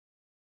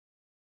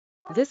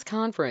This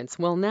conference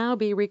will now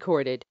be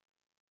recorded.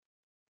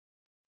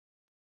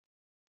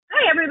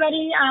 Hi,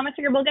 everybody. I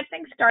figured we'll get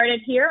things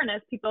started here, and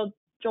as people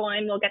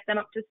join, we'll get them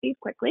up to speed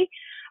quickly.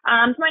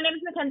 So my name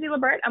is Mackenzie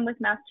Libert. I'm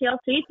with Mass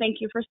TLC. Thank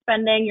you for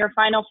spending your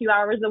final few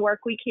hours of work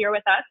week here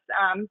with us.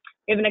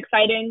 We have an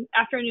exciting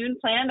afternoon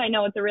planned. I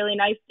know it's a really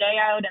nice day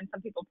out, and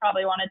some people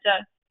probably wanted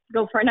to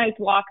go for a nice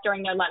walk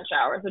during their lunch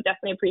hour, so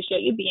definitely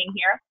appreciate you being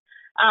here.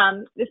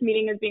 This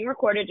meeting is being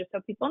recorded just so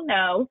people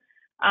know,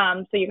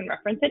 so you can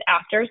reference it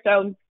after.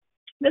 So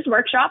this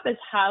workshop is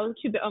how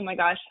to, oh my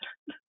gosh,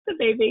 the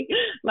baby,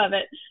 love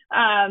it.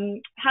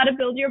 How to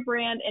build your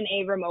brand in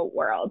a remote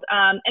world.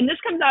 And this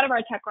comes out of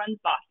our Tech Runs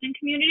Boston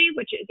community,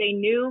 which is a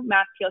new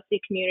Mass TLC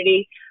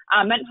community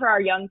meant for our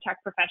young tech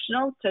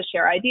professionals to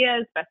share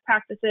ideas, best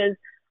practices,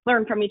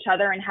 learn from each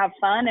other, and have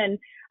fun. And,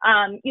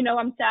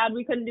 I'm sad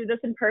we couldn't do this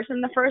in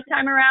person the first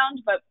time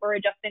around, but we're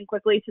adjusting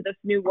quickly to this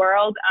new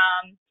world.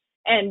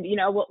 And,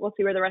 we'll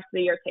see where the rest of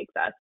the year takes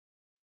us.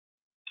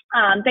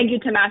 Thank you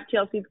to Mass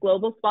TLC's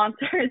global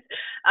sponsors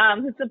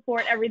who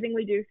support everything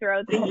we do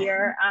throughout the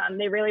year.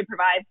 They really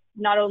provide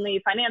not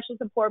only financial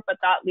support, but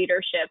thought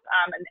leadership,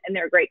 and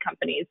they're great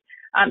companies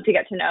to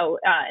get to know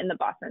in the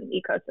Boston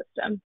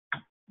ecosystem.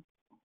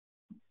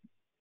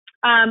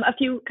 A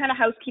few kind of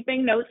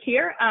housekeeping notes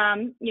here.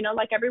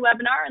 Like every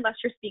webinar, unless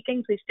you're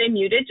speaking, please stay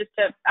muted just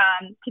to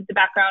keep the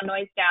background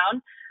noise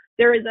down.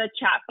 There is a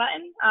chat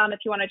button if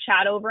you want to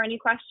chat over any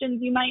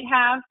questions you might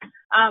have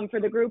for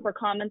the group or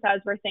comments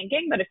as we're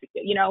thinking. But if,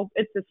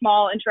 it's a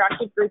small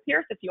interactive group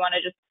here, so if you want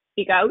to just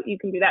speak out, you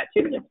can do that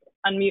too. Just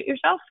unmute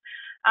yourself.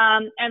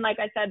 And like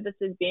I said, this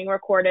is being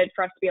recorded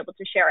for us to be able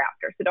to share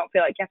after. So don't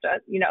feel like you have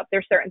to, if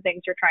there's certain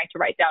things you're trying to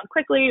write down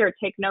quickly or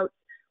take notes,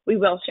 we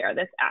will share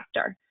this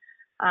after.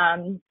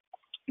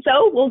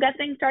 So we'll get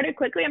things started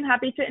quickly. I'm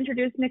happy to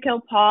introduce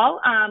Nikhil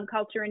Paul,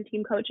 culture and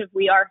team coach of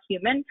We Are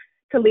Human,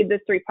 to lead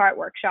this three-part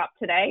workshop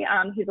today.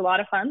 He's a lot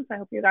of fun, so I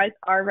hope you guys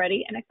are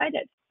ready and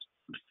excited.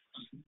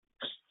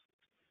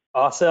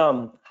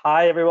 Awesome.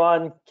 Hi,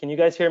 everyone. Can you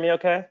guys hear me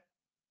okay?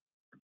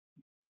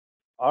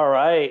 All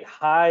right.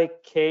 Hi,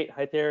 Kate.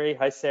 Hi, Terry.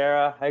 Hi,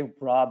 Sarah. Hi,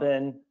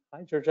 Robin.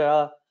 Hi,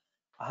 Georgia.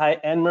 Hi,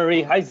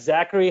 Anne-Marie. Hi,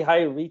 Zachary.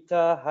 Hi,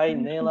 Rita. Hi,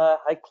 Nayla.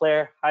 Hi,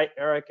 Claire. Hi,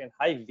 Eric. And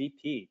hi,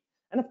 VP.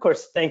 And of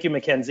course, thank you,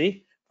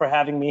 Mackenzie, for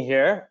having me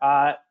here.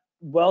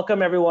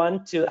 Welcome,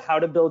 everyone, to How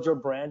to Build Your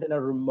Brand in a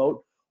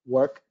Remote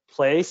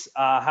Workplace.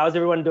 How's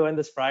everyone doing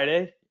this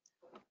Friday?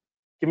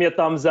 Give me a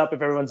thumbs up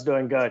if everyone's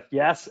doing good.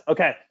 Yes?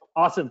 Okay,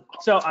 awesome.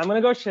 So I'm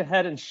going to go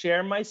ahead and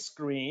share my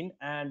screen,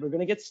 and we're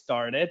going to get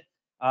started.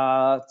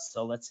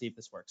 So let's see if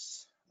this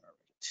works.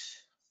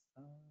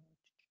 All right.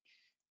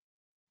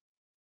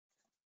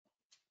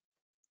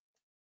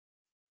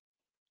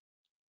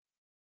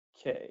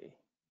 Okay.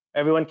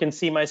 Everyone can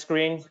see my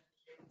screen,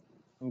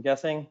 I'm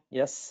guessing?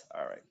 Yes?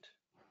 All right.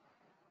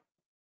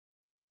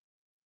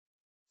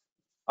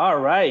 All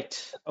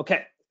right.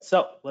 Okay.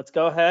 So let's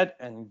go ahead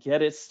and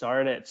get it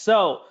started.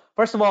 So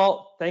first of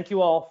all, thank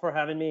you all for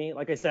having me.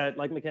 Like I said,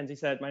 like Mackenzie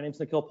said, my name's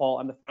Nikhil Paul.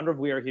 I'm the founder of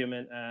We Are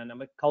Human, and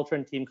I'm a culture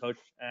and team coach.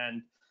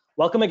 And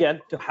welcome again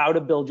to How to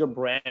Build Your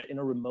Brand in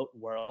a Remote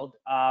World.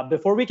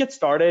 Before we get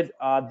started,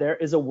 there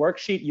is a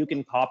worksheet you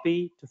can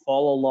copy to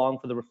follow along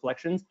for the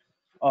reflections,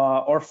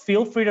 or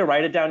feel free to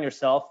write it down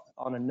yourself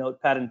on a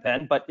notepad and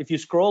pen. But if you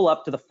scroll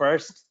up to the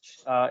first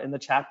in the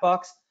chat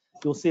box,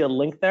 you'll see a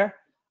link there.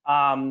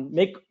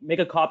 Make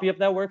a copy of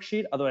that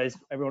worksheet, otherwise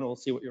everyone will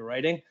see what you're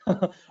writing,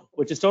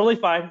 which is totally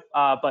fine,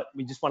 but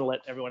we just want to let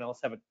everyone else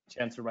have a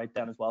chance to write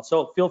down as well.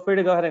 So feel free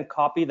to go ahead and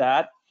copy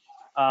that.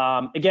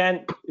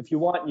 Again, if you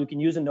want, you can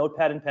use a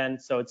notepad and pen,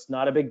 so it's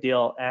not a big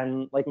deal.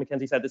 And like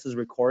Mackenzie said, this is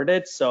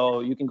recorded, so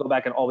you can go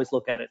back and always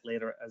look at it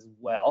later as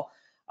well.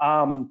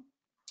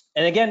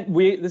 And again,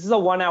 this is a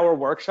 1-hour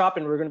workshop,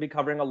 and we're going to be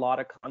covering a lot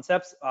of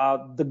concepts.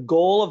 The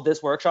goal of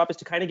this workshop is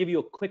to kind of give you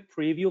a quick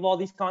preview of all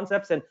these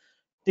concepts and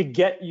to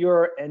get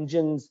your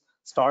engines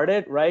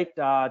started, right?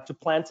 To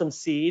plant some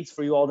seeds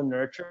for you all to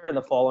nurture in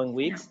the following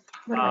weeks.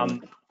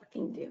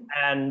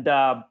 And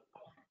the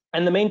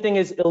main thing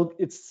is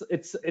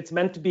it's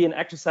meant to be an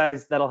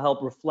exercise that'll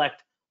help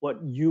reflect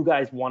what you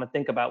guys want to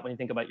think about when you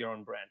think about your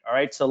own brand. All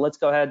right, so let's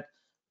go ahead.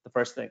 The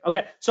first thing.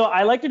 Okay, so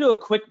I like to do a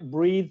quick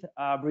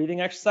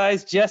breathing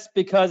exercise, just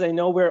because I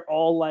know we're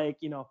all like,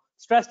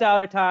 stressed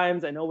out at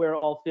times. I know we're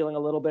all feeling a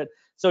little bit.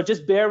 So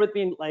just bear with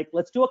me. Like,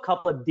 let's do a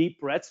couple of deep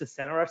breaths to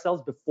center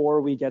ourselves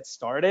before we get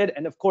started.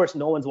 And of course,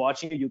 no one's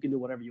watching you. You can do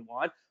whatever you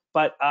want.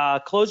 But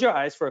close your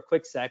eyes for a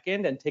quick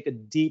second and take a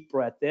deep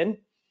breath in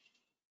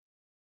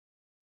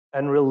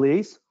and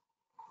release.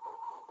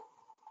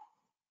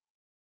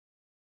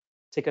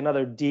 Take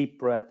another deep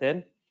breath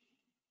in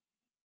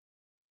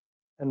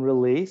and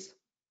release.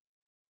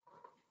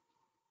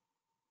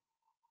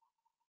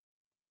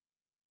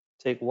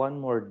 Take one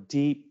more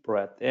deep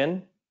breath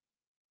in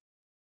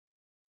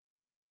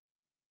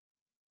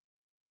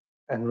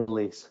and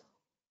release.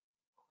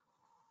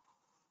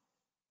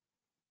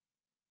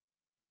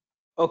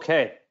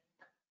 Okay.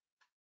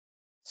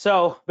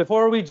 So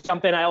before we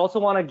jump in, I also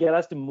want to get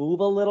us to move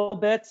a little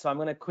bit. So I'm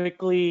going to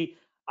quickly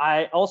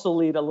I also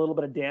lead a little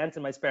bit of dance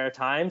in my spare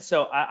time.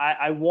 So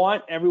I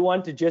want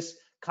everyone to just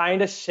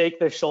kind of shake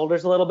their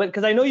shoulders a little bit,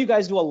 because I know you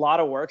guys do a lot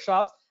of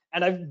workshops,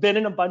 and I've been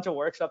in a bunch of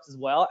workshops as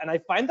well. And I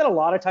find that a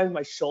lot of times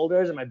my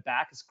shoulders and my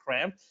back is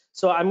cramped.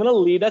 So I'm going to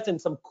lead us in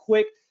some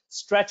quick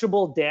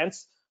stretchable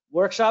dance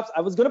workshops.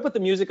 I was going to put the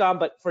music on,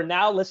 but for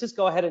now, let's just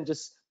go ahead and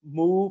just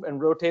move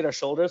and rotate our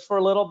shoulders for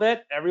a little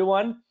bit,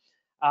 everyone.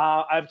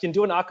 I can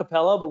do an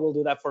acapella, but we'll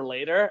do that for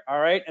later. All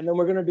right. And then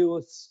we're going to do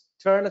a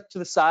turn to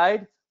the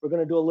side. We're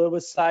going to do a little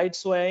bit side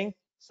swaying,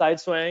 side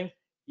swaying.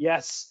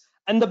 Yes.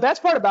 And the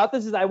best part about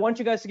this is I want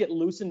you guys to get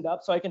loosened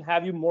up so I can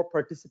have you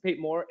participate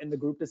more in the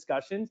group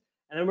discussions.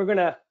 And then we're going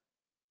to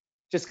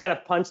just kind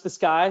of punch the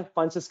sky,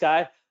 punch the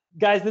sky.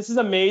 Guys, this is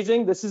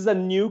amazing. This is a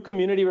new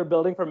community we're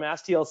building for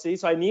Mass TLC.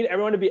 So I need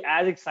everyone to be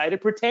as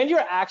excited. Pretend you're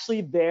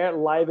actually there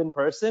live in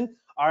person.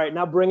 All right,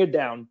 now bring it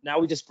down. Now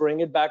we just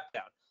bring it back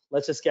down.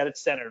 Let's just get it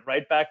centered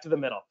right back to the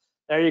middle.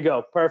 There you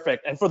go.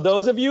 Perfect. And for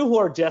those of you who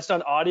are just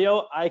on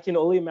audio, I can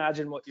only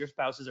imagine what your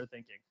spouses are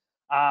thinking.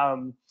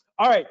 All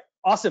right,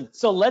 awesome.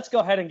 So let's go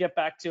ahead and get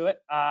back to it.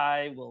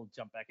 I will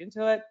jump back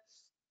into it.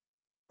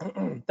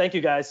 Thank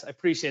you, guys. I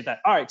appreciate that.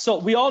 All right, so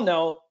we all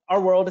know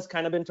our world has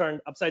kind of been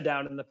turned upside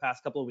down in the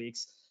past couple of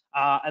weeks.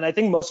 And I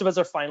think most of us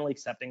are finally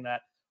accepting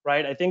that,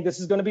 right? I think this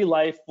is going to be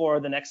life for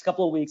the next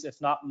couple of weeks, if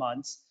not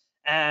months.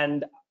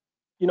 And,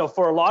 you know,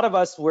 for a lot of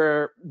us,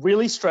 we're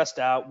really stressed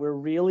out. We're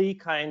really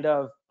kind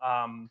of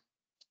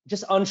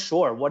just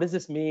unsure. What does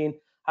this mean?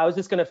 How is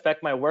this going to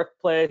affect my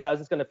workplace? How is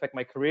this going to affect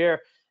my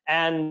career?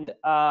 And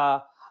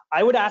I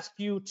would ask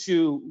you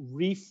to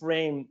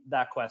reframe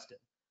that question.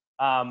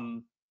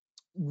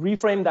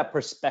 Reframe that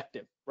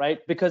perspective,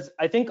 right? Because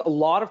I think a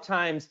lot of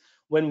times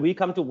when we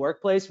come to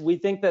workplace, we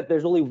think that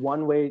there's only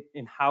one way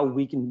in how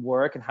we can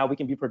work and how we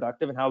can be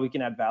productive and how we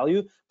can add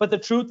value. But the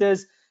truth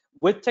is,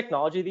 with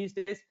technology these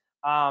days,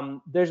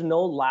 there's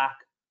no lack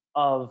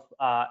of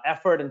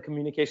effort and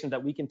communication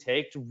that we can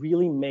take to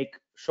really make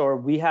sure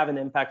we have an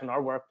impact on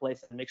our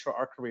workplace and make sure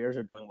our careers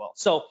are doing well.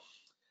 So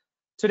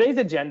today's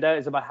agenda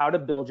is about how to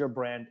build your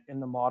brand in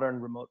the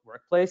modern remote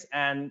workplace.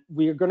 And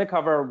we're going to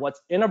cover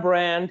what's in a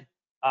brand.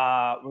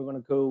 We're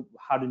going to go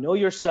how to know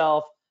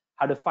yourself,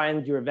 how to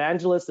find your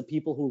evangelists, the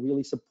people who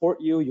really support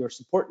you, your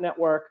support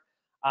network,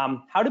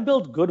 how to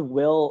build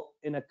goodwill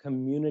in a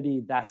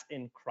community that's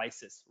in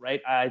crisis,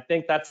 right? I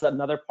think that's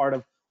another part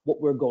of what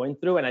we're going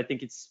through, and I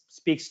think it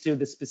speaks to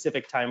the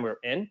specific time we're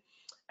in.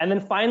 And then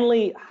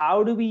finally,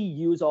 how do we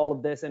use all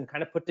of this and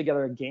kind of put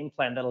together a game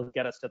plan that'll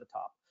get us to the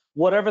top,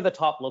 whatever the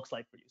top looks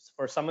like for you.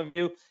 For some of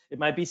you, it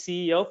might be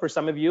CEO. For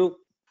some of you,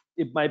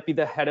 it might be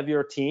the head of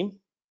your team.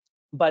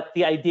 But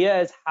the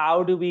idea is,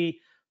 how do we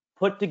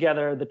put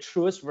together the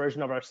truest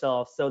version of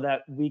ourselves so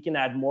that we can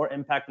add more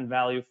impact and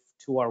value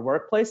to our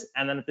workplace,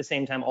 and then at the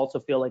same time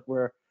also feel like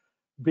we're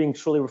being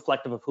truly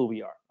reflective of who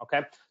we are,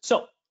 okay?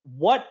 So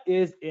what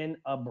is in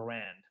a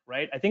brand,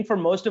 right? I think for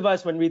most of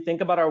us, when we think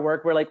about our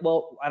work, we're like,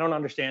 well, I don't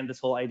understand this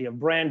whole idea of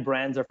brand.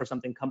 Brands are for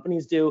something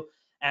companies do,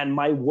 and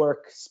my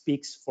work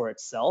speaks for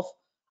itself.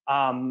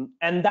 And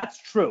that's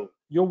true.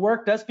 Your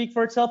work does speak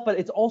for itself, but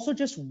it's also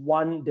just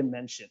one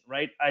dimension,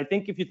 right? I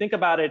think if you think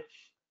about it,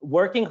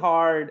 working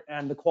hard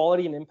and the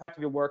quality and impact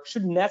of your work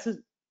should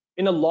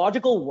in a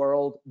logical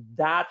world,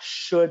 that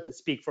should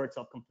speak for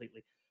itself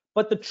completely.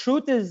 But the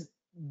truth is,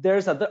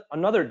 there's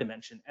another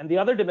dimension, and the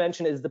other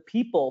dimension is the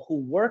people who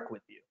work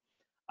with you.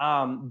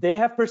 They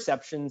have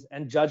perceptions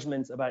and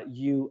judgments about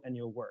you and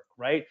your work,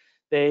 right?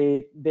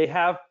 They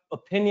have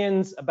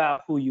opinions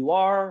about who you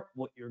are,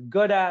 what you're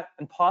good at,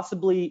 and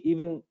possibly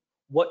even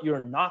what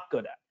you're not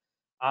good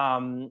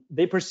at.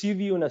 They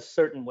perceive you in a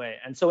certain way.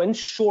 And so in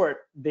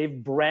short,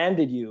 they've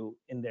branded you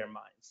in their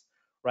minds,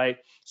 right?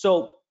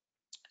 So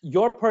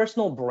your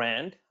personal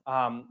brand,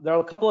 there are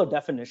a couple of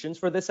definitions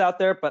for this out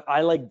there, but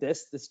I like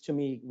this. This to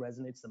me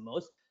resonates the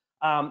most.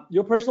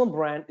 Your personal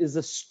brand is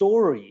a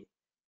story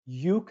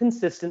you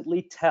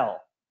consistently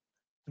tell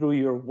through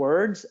your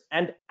words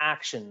and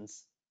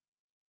actions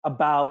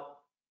about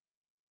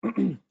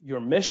your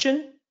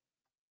mission,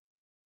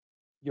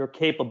 your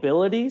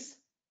capabilities,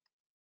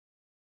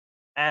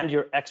 and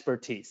your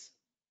expertise.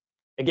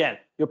 Again,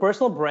 your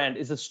personal brand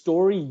is a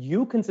story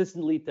you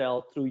consistently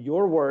tell through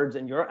your words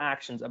and your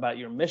actions about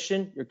your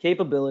mission, your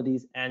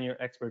capabilities, and your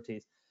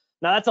expertise.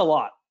 Now, that's a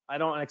lot. I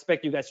don't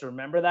expect you guys to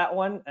remember that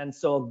one. And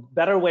so a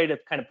better way to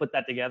kind of put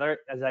that together,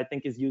 as I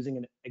think, is using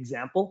an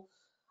example.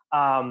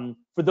 For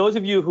those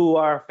of you who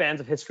are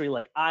fans of history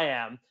like I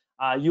am,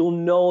 you'll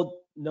know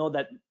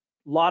that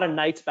a lot of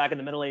knights back in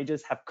the Middle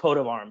Ages have coat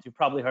of arms. You've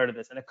probably heard of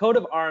this. And a coat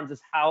of arms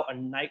is how a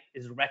knight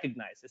is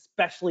recognized,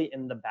 especially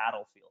in the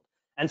battlefield.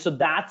 And so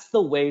that's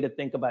the way to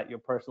think about your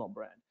personal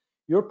brand.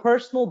 Your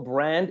personal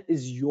brand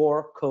is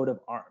your coat of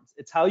arms.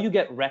 It's how you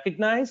get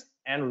recognized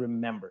and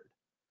remembered.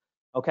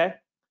 Okay?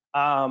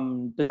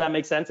 Does that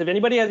make sense? If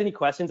anybody has any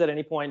questions at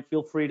any point,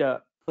 feel free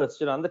to put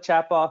it on the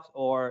chat box,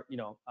 or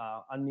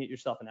unmute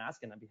yourself and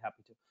ask, and I'd be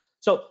happy to.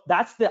 So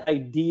that's the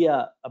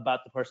idea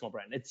about the personal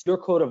brand. It's your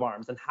coat of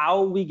arms and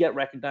how we get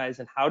recognized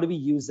and how do we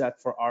use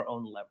that for our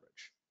own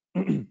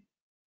leverage.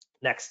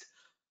 Next.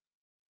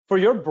 For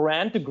your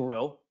brand to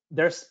grow,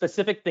 there's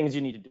specific things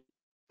you need to do.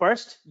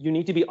 First, you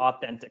need to be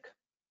authentic.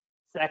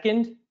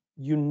 Second,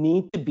 you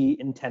need to be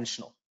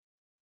intentional.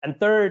 And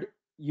third,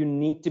 you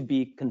need to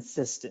be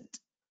consistent.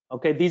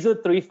 Okay, these are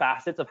the three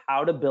facets of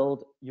how to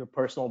build your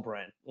personal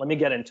brand. Let me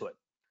get into it.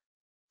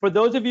 For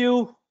those of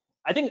you,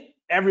 I think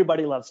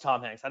everybody loves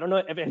Tom Hanks. I don't know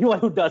if anyone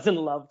who doesn't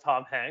love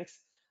Tom Hanks.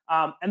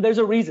 And there's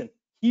a reason.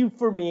 He,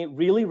 for me,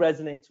 really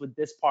resonates with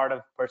this part of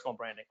personal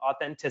branding,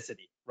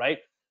 authenticity, right?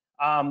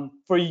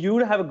 For you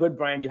to have a good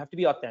brand, you have to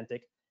be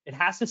authentic. It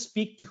has to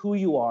speak to who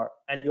you are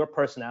and your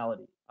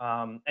personality.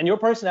 And your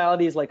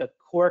personality is like a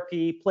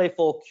quirky,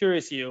 playful,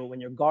 curious you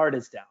when your guard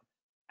is down.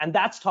 And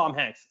that's Tom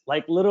Hanks,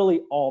 like literally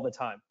all the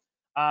time.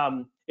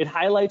 It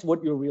highlights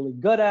what you're really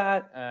good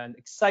at and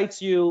excites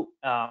you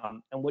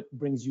and what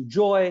brings you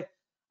joy.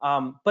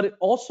 But it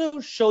also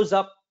shows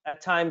up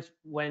at times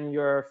when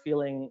you're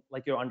feeling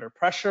like you're under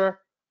pressure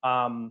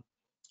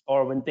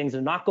or when things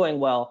are not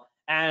going well.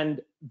 And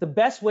the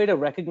best way to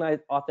recognize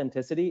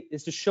authenticity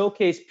is to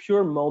showcase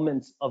pure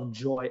moments of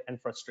joy and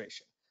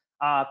frustration.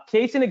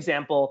 Case in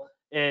example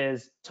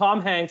is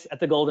Tom Hanks at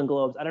the Golden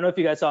Globes. I don't know if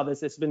you guys saw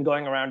this. It's been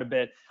going around a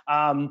bit.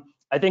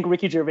 I think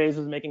Ricky Gervais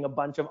was making a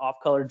bunch of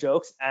off-color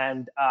jokes,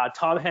 and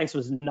Tom Hanks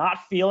was not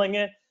feeling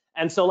it.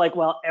 And so, like,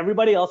 while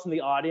everybody else in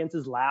the audience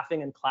is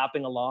laughing and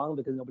clapping along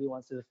because nobody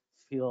wants to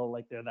feel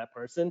like they're that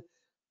person,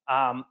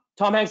 Tom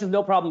Hanks has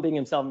no problem being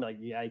himself and be like,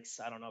 yikes,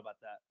 I don't know about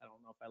that. I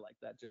don't know if I like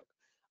that joke.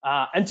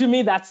 And to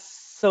me, that's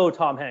so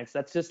Tom Hanks.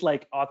 That's just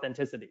like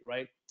authenticity,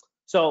 right?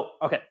 So,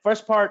 okay,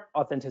 first part,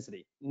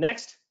 authenticity.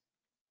 Next,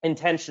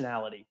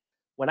 intentionality.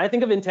 When I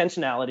think of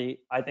intentionality,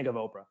 I think of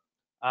Oprah.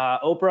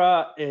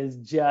 Oprah is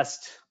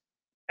just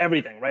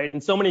everything, right?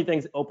 And so many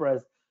things, Oprah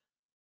is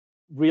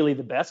really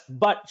the best,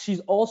 but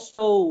she's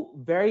also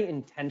very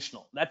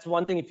intentional. That's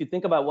one thing. If you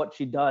think about what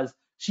she does,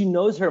 she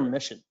knows her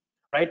mission,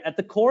 right? At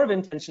the core of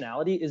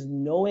intentionality is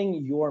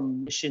knowing your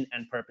mission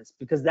and purpose,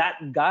 because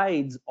that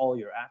guides all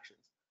your actions.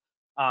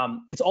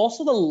 It's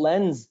also the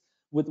lens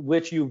with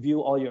which you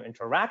view all your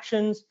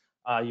interactions,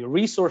 your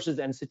resources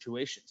and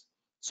situations.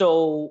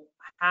 So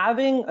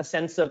having a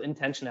sense of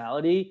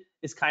intentionality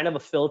is kind of a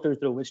filter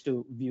through which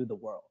to view the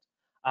world.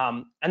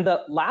 And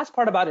the last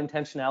part about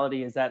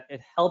intentionality is that it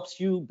helps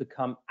you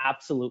become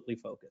absolutely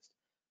focused.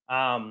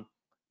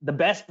 The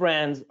best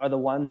brands are the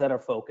ones that are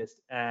focused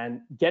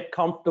and get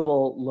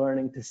comfortable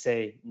learning to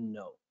say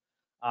no.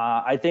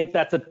 I think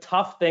that's a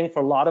tough thing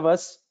for a lot of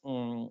us.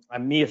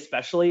 Me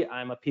especially,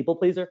 I'm a people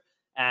pleaser.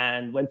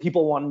 And when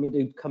people want me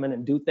to come in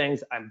and do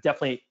things, I'm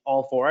definitely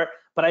all for it.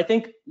 But I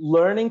think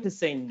learning to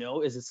say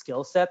no is a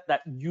skill set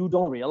that you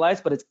don't realize,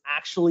 but it's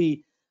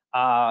actually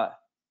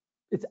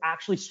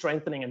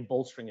strengthening and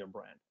bolstering your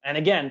brand. And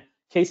again,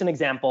 case in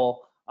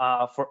example,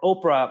 for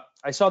Oprah,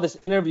 I saw this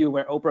interview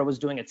where Oprah was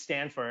doing at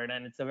Stanford,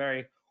 and it's a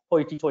very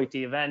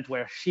hoity-toity event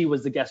where she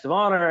was the guest of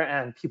honor,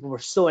 and people were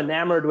so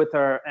enamored with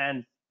her.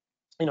 And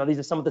you know, these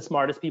are some of the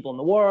smartest people in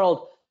the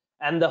world.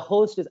 And the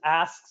hostess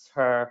asks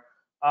her,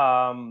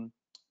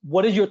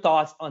 what is your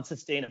thoughts on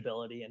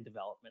sustainability and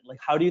development? Like,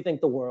 how do you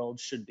think the world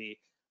should be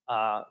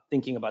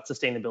thinking about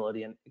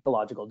sustainability and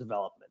ecological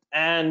development?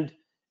 And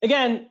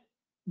again,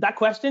 that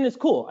question is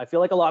cool. I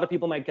feel like a lot of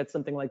people might get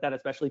something like that,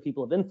 especially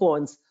people of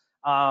influence.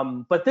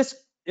 But this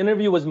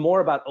interview was more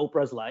about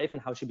Oprah's life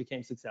and how she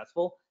became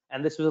successful.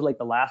 And this was like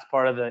the last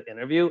part of the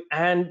interview.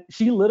 And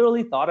she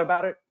literally thought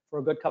about it for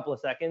a good couple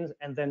of seconds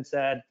and then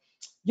said,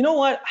 you know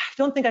what? I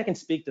don't think I can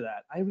speak to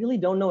that. I really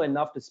don't know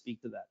enough to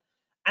speak to that.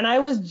 And I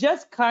was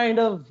just kind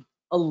of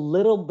a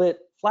little bit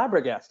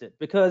flabbergasted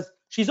because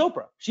she's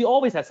Oprah. She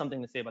always has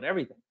something to say about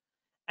everything.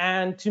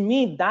 And to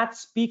me, that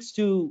speaks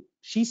to,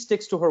 she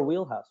sticks to her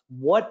wheelhouse.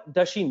 What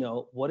does she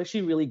know? What is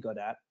she really good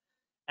at?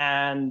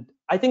 And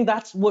I think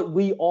that's what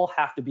we all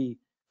have to be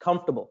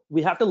comfortable.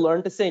 We have to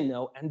learn to say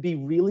no and be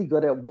really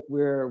good at what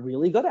we're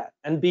really good at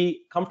and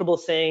be comfortable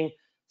staying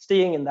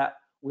in that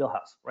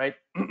wheelhouse, right?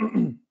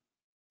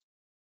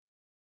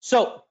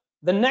 So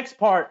the next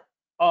part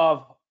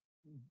of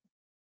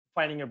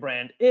finding your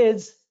brand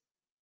is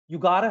you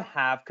gotta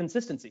have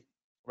consistency,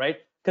 right?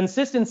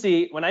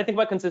 Consistency, when I think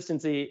about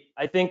consistency,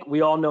 I think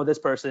we all know this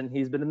person.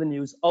 He's been in the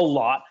news a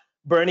lot,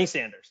 Bernie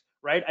Sanders,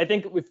 right? I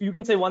think if you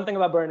can say one thing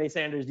about Bernie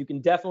Sanders, you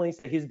can definitely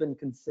say he's been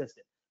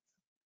consistent.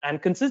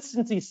 And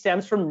consistency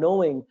stems from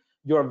knowing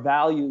your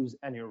values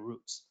and your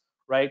roots,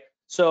 right?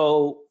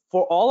 So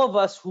for all of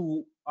us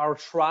who are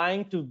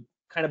trying to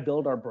kind of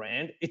build our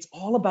brand, it's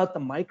all about the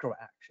micro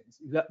actions.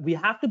 We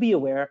have to be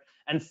aware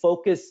and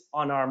focus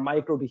on our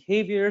micro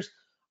behaviors,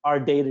 our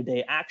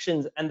day-to-day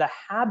actions, and the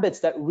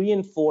habits that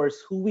reinforce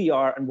who we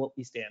are and what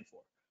we stand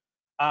for.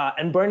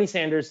 And Bernie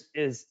Sanders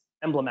is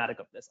emblematic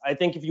of this. I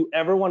think if you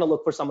ever want to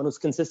look for someone who's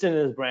consistent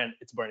in his brand,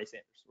 it's Bernie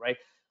Sanders, right?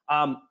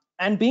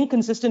 And being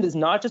consistent is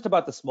not just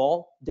about the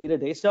small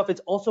day-to-day stuff,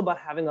 it's also about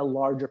having a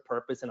larger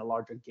purpose and a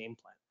larger game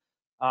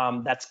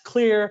plan. That's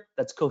clear,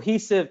 that's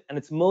cohesive, and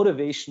it's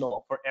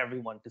motivational for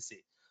everyone to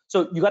see.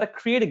 So you got to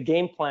create a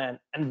game plan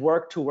and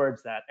work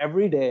towards that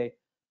every day.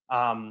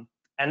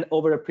 And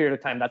over a period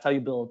of time, that's how you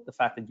build the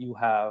fact that you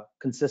have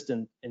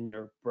consistent in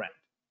your brand.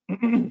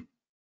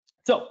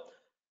 So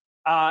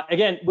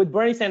again, with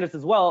Bernie Sanders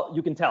as well,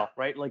 you can tell,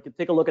 right? Like,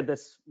 take a look at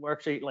this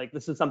worksheet. Like,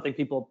 this is something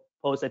people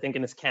post, I think,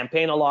 in his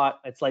campaign a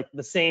lot. It's like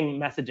the same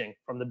messaging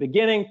from the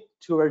beginning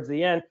towards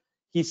the end.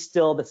 He's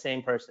still the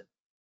same person.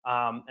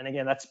 And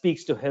again, that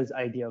speaks to his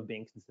idea of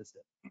being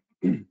consistent.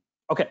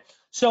 Okay,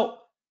 so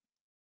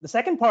the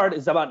second part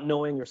is about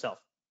knowing yourself.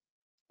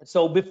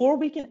 So before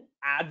we can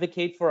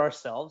advocate for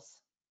ourselves,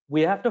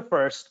 we have to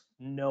first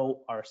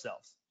know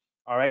ourselves.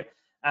 All right.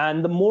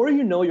 And the more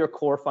you know your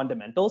core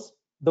fundamentals,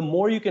 the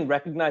more you can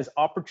recognize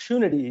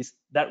opportunities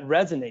that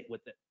resonate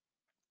with it.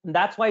 And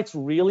that's why it's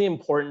really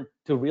important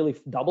to really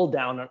double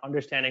down on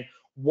understanding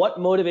what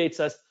motivates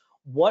us,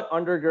 what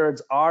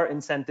undergirds our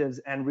incentives,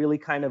 and really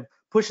kind of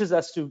pushes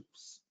us to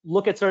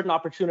look at certain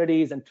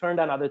opportunities and turn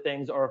down other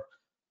things, or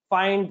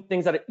find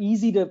things that are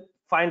easy to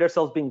find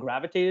ourselves being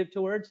gravitated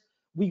towards.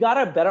 We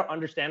gotta better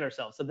understand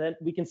ourselves so that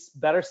we can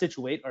better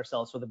situate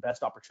ourselves for the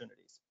best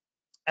opportunities.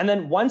 And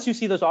then once you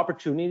see those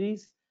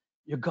opportunities,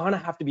 you're gonna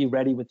have to be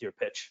ready with your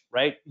pitch,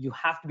 right? You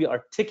have to be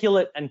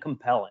articulate and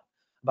compelling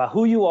about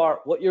who you are,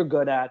 what you're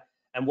good at,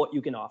 and what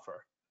you can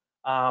offer.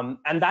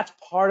 And that's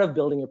part of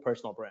building your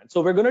personal brand.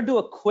 So we're gonna do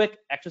a quick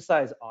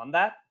exercise on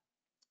that.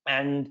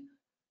 And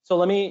so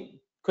let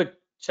me quick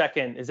check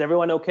in. Is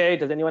everyone okay?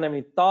 Does anyone have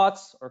any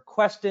thoughts or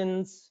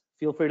questions?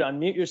 Feel free to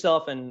unmute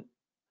yourself and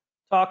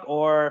talk,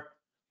 or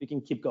we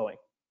can keep going.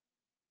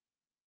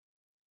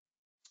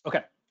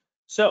 Okay,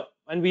 so,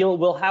 and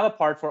we'll have a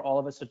part for all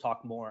of us to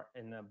talk more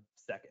in a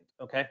second,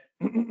 okay?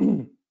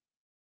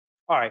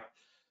 All right,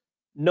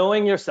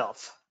 knowing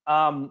yourself.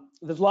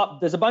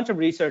 There's a bunch of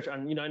research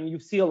on, and you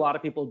see a lot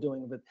of people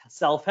doing with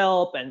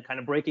self-help and kind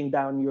of breaking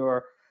down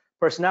your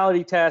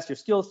personality test, your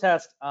skills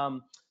test.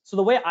 So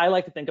the way I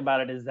like to think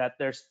about it is that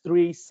there's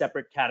 3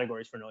 separate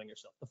categories for knowing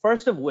yourself. The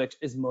first of which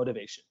is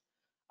motivation.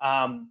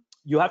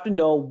 You have to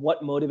know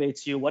what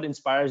motivates you, what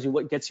inspires you,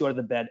 what gets you out of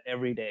the bed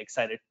every day,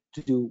 excited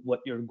to do what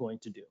you're going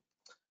to do.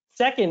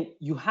 Second,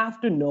 you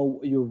have to know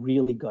what you're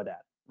really good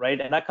at, right?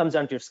 And that comes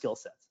down to your skill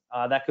sets.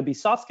 That could be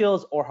soft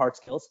skills or hard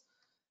skills.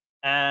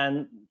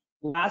 And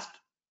last,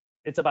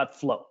 it's about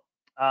flow.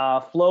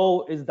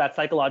 Flow is that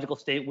psychological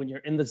state when you're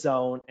in the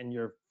zone and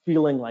you're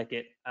feeling like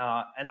it.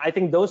 And I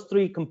think those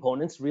 3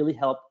 components really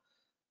help,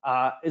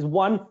 is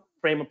one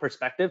frame of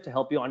perspective to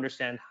help you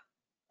understand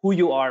who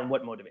you are and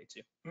what motivates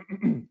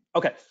you.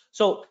 Okay,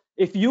 so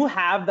if you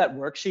have that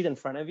worksheet in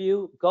front of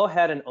you, go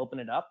ahead and open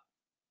it up.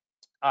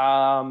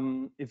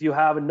 If you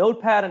have a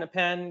notepad and a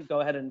pen, go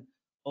ahead and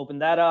open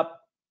that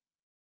up,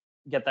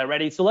 get that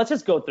ready. So let's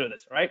just go through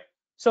this, right?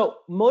 So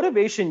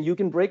motivation, you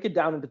can break it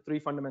down into 3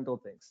 fundamental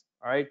things,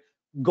 all right?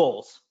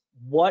 Goals.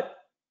 What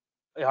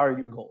are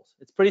your goals?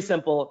 It's pretty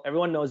simple.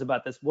 Everyone knows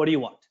about this. What do you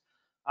want?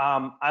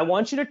 I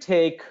want you to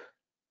take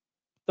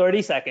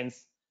 30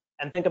 seconds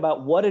and think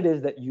about what it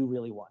is that you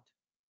really want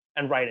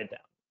and write it down.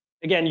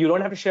 Again, you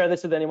don't have to share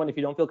this with anyone if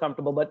you don't feel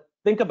comfortable, but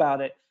think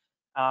about it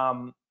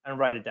and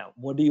write it down.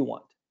 What do you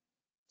want?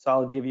 So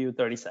I'll give you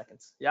 30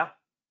 seconds. Yeah.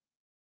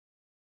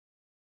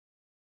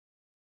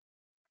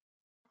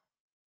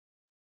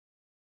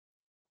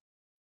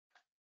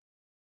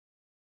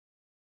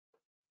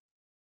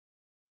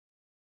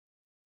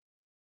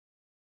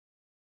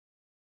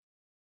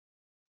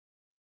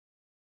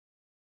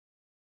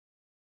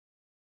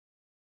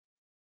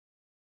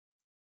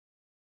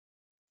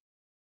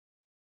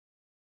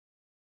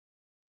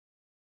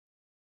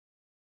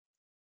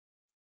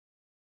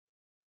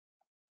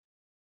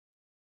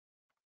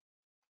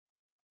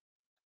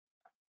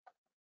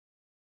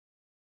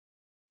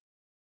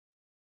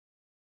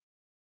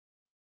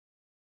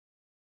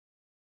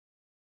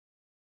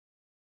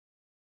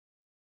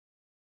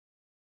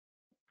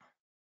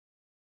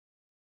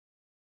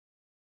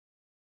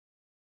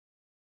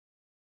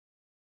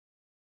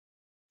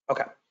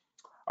 Okay.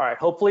 All right.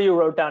 Hopefully you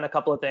wrote down a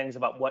couple of things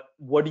about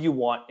what do you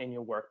want in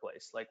your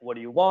workplace? Like, what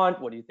do you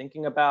want? What are you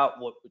thinking about?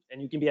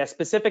 And you can be as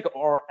specific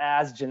or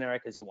as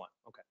generic as you want.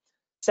 Okay.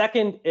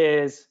 Second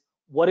is,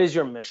 what is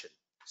your mission?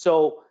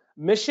 So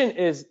mission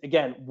is,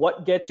 again,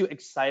 what gets you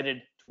excited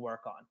to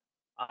work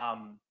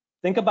on.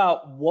 Think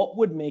about what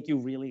would make you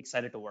really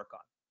excited to work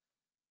on.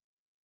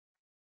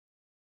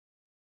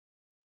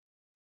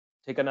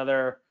 Take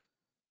another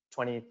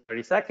 20,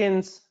 30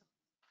 seconds.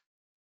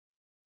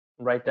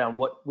 Write down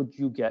what would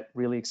you get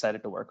really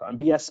excited to work on.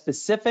 Be as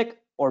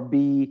specific or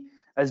be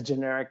as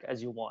generic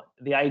as you want.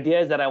 The idea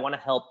is that I want to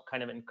help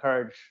kind of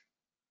encourage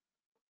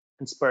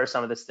and spur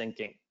some of this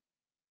thinking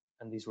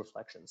and these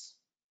reflections.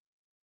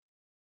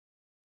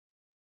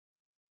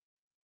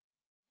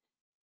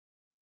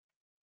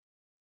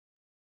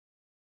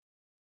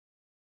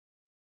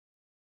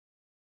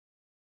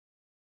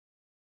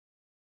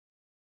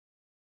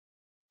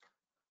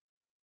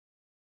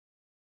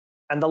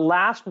 And the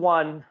last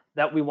one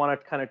that we want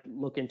to kind of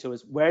look into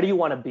is, where do you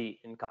want to be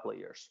in a couple of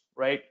years,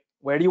 right?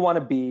 Where do you want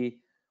to be?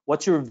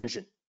 What's your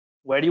vision?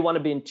 Where do you want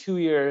to be in 2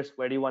 years?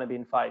 Where do you want to be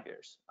in 5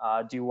 years?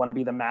 Do you want to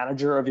be the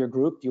manager of your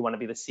group? Do you want to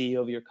be the CEO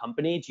of your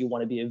company? Do you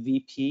want to be a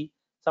VP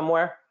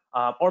somewhere?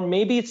 Or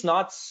maybe it's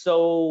not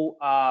so,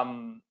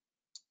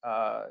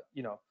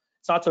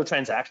 it's not so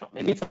transactional.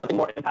 Maybe it's something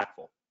more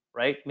impactful,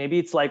 right? Maybe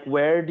it's like,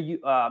 where do you,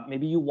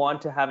 maybe you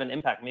want to have an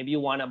impact. Maybe you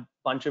want a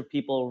bunch of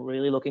people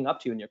really looking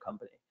up to you in your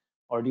company,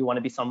 or do you want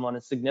to be someone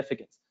of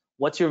significance?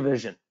 What's your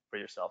vision for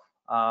yourself?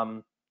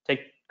 Take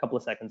a couple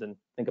of seconds and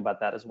think about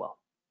that as well.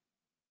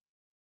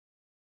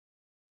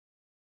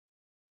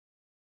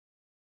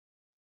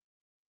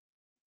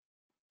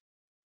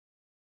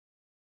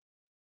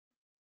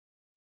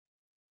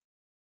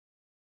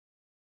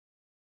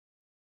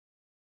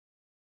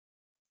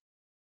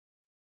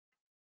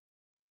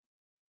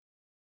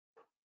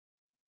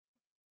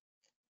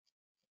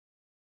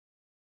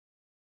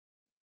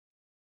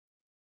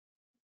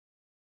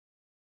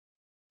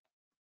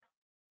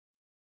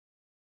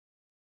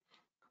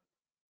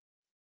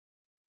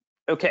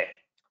 Okay.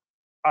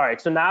 All right.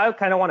 So now I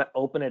kind of want to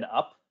open it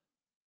up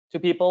to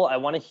people. I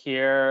want to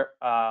hear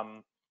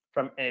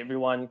from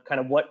everyone kind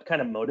of what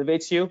kind of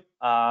motivates you.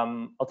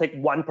 I'll take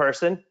one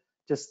person.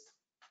 Just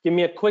give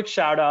me a quick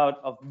shout out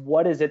of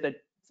what is it that's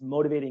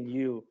motivating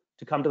you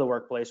to come to the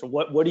workplace, or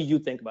what do you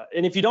think about it?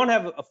 And if you don't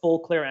have a full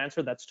clear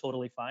answer, that's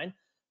totally fine.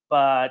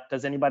 But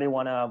does anybody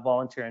want to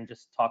volunteer and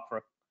just talk for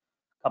a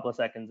couple of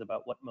seconds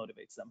about what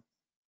motivates them?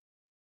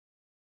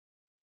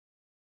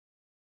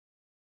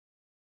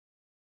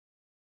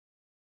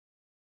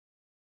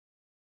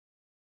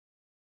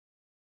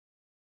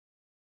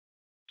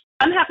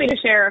 I'm happy to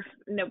share if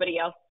nobody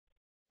else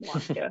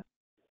wants to.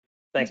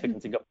 Thanks,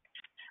 Mackenzie. Go.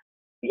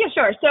 Yeah,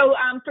 sure. So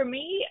for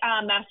me,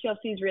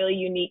 MassTLC is really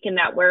unique in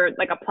that we're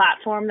like a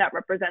platform that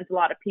represents a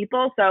lot of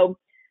people. So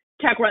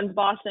Tech Runs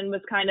Boston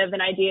was kind of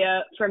an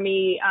idea for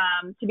me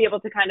to be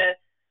able to kind of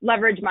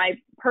leverage my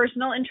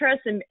personal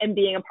interest in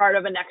being a part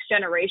of a next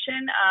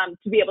generation,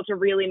 to be able to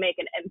really make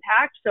an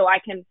impact, so I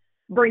can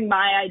bring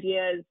my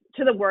ideas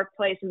to the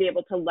workplace and be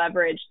able to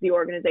leverage the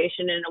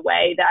organization in a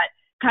way that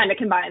kind of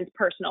combines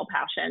personal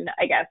passion,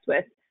 I guess,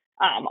 with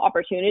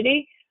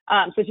opportunity.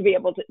 So to be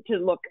able to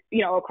look,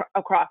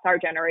 across our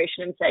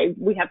generation and say,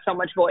 we have so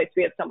much voice,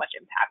 we have so much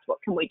impact, what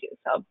can we do?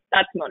 So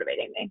that's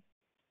motivating me.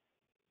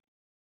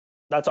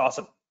 That's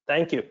awesome.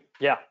 Thank you.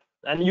 Yeah.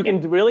 And you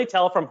can really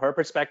tell from her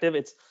perspective,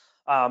 it's,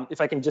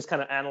 if I can just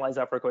kind of analyze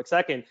that for a quick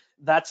second,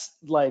 that's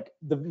like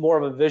the more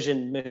of a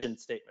vision mission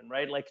statement,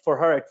 right? Like for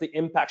her, it's the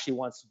impact she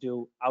wants to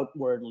do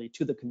outwardly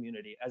to the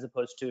community, as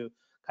opposed to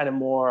kind of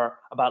more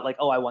about like,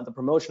 oh, I want the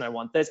promotion, I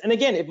want this. And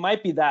again, it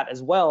might be that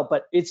as well,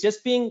 but it's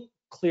just being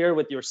clear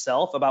with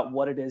yourself about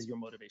what it is your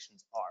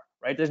motivations are,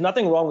 right? There's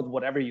nothing wrong with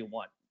whatever you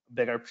want,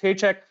 bigger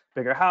paycheck,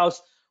 bigger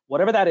house,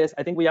 whatever that is.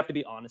 I think we have to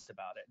be honest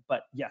about it.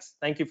 But yes,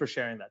 thank you for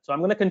sharing that. So I'm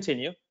going to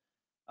continue.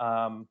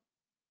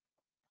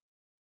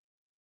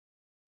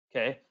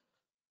 Okay.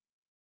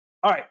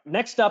 All right.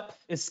 Next up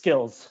is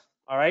skills.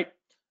 All right.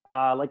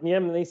 Like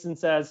Niam Mason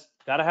says,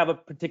 got to have a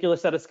particular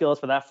set of skills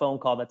for that phone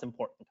call that's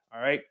important.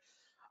 All right.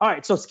 All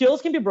right. So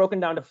skills can be broken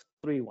down to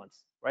three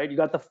ones, right? You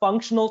got the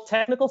functional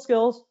technical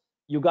skills,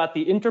 you got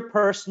the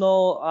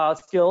interpersonal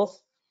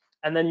skills,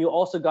 and then you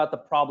also got the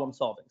problem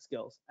solving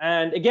skills.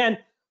 And again,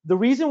 the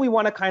reason we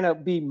want to kind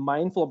of be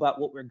mindful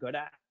about what we're good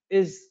at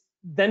is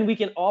then we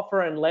can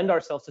offer and lend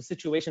ourselves to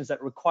situations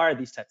that require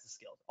these types of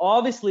skills.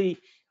 Obviously,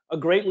 a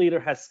great leader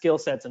has skill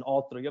sets in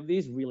all three of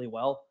these really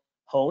well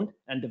honed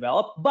and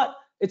developed, but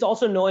it's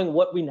also knowing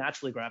what we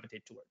naturally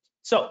gravitate towards.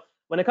 So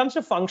when it comes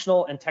to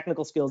functional and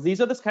technical skills,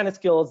 these are the kind of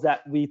skills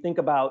that we think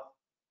about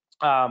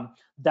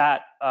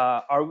that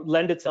are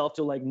lend itself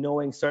to like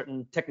knowing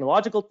certain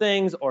technological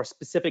things or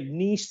specific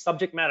niche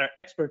subject matter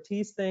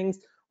expertise things,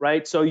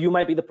 right? So you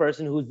might be the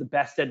person who's the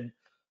best at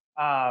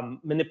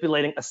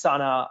manipulating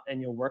Asana in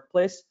your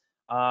workplace,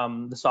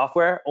 the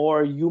software,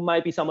 or you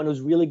might be someone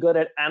who's really good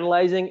at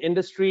analyzing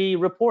industry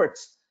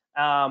reports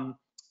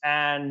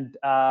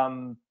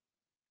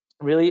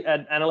really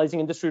at analyzing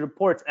industry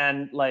reports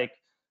and like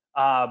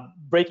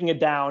breaking it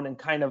down and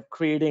kind of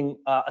creating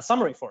a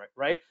summary for it,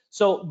 right?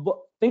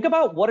 So think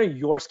about what are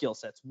your skill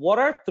sets? What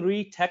are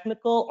three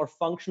technical or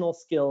functional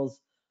skills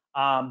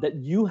that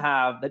you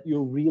have that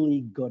you're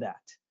really good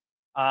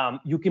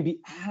at? You can be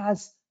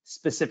as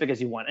specific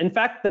as you want. In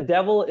fact, the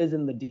devil is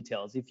in the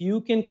details. If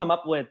you can come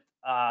up with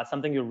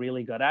something you're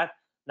really good at,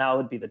 now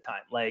would be the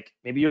time. Like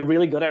maybe you're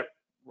really good at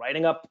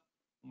writing up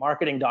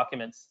marketing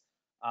documents,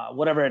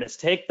 whatever it is.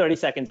 Take 30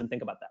 seconds and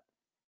think about that.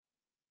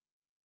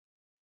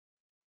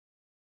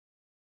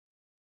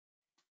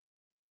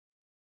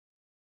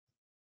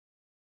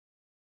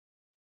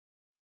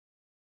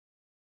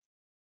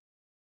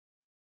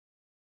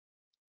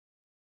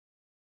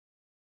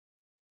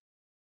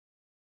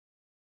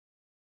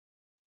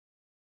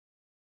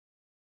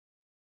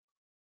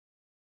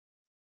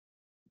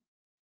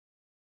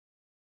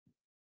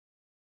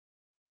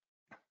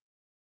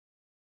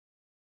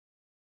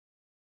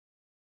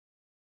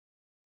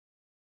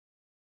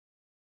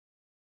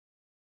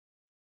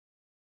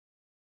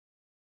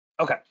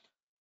 Okay,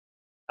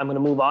 I'm going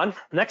to move on.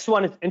 Next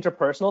one is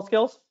interpersonal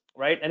skills,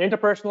 right? And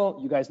interpersonal,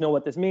 you guys know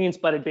what this means,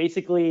 but it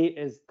basically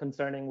is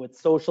concerning with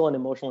social and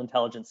emotional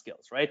intelligence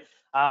skills, right?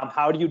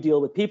 How do you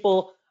deal with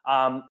people?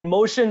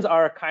 Emotions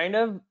are kind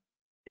of,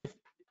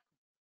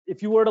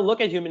 if you were to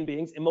look at human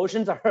beings,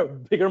 emotions are a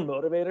bigger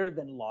motivator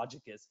than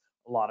logic is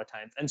a lot of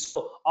times. And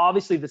so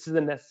obviously this is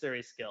a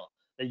necessary skill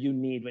that you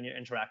need when you're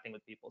interacting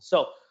with people.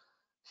 So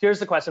here's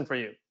the question for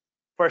you.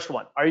 First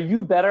one, are you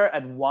better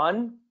at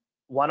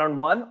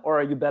one-on-one, or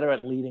are you better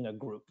at leading a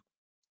group?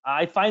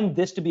 I find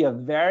this to be a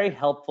very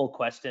helpful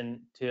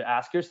question to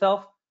ask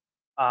yourself,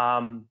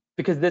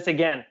 because this,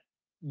 again,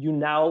 you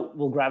now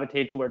will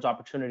gravitate towards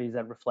opportunities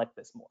that reflect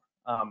this more.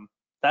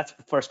 That's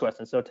the first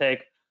question. So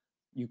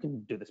you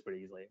can do this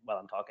pretty easily while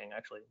I'm talking,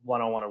 actually,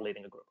 one-on-one or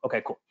leading a group.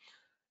 Okay, cool.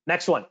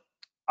 Next one,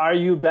 are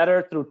you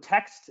better through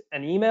text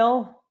and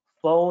email,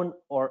 phone,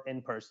 or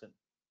in person,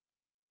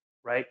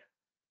 right?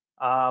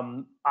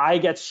 I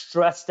get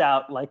stressed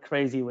out like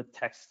crazy with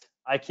text.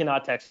 I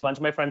cannot text. A bunch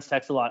of my friends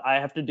text a lot. I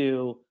have to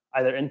do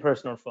either in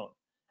person or phone.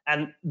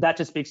 And that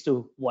just speaks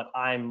to what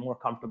I'm more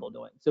comfortable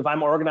doing. So if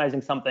I'm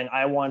organizing something,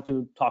 I want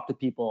to talk to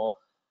people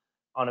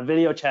on a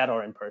video chat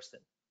or in person.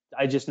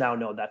 I just now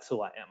know that's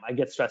who I am. I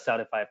get stressed out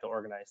if I have to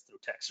organize through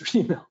text or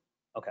email.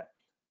 Okay.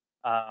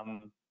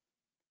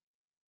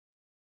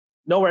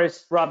 No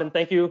worries, Robin,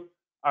 thank you.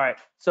 All right,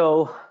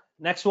 so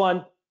next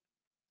one,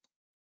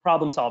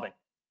 problem solving.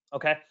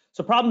 Okay,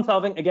 so problem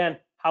solving, again,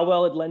 how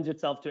well it lends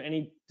itself to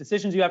any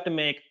decisions you have to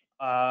make,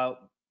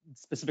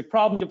 specific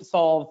problems you have to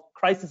solve,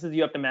 crises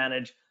you have to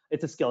manage.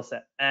 It's a skill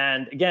set.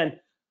 And again,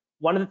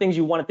 one of the things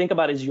you want to think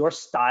about is your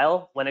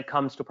style when it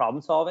comes to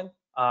problem solving.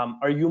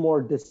 Are you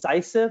more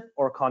decisive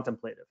or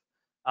contemplative?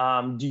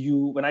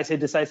 When I say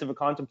decisive or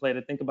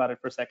contemplative, think about it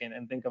for a second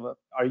and think of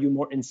are you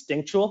more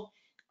instinctual,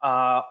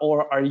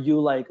 or are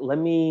you like, let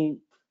me,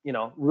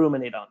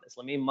 ruminate on this,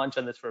 let me munch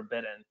on this for a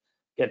bit and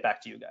get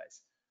back to you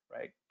guys,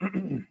 right?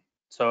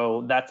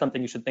 So that's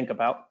something you should think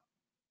about.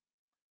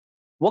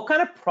 What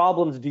kind of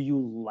problems do you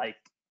like?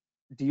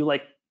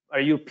 Are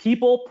you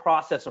people,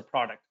 process, or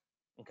product?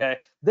 Okay,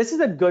 this is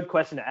a good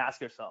question to ask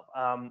yourself.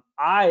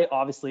 I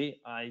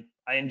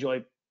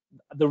enjoy,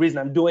 the reason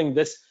I'm doing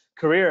this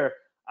career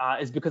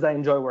is because I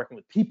enjoy working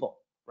with people,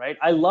 right?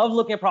 I love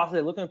looking at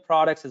process, looking at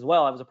products as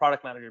well. I was a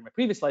product manager in my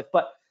previous life,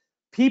 but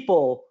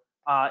people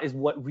is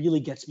what really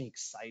gets me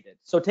excited.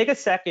 So take a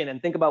second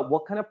and think about,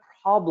 what kind of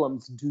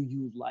problems do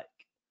you like?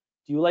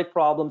 Do you like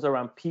problems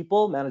around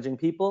people, managing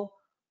people,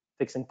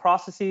 fixing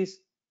processes,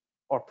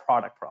 or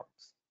product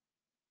problems?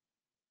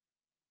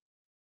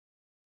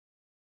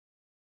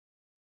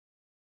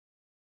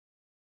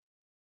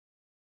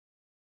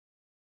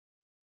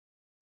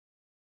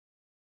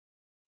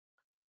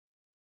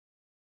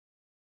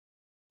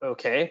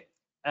 Okay,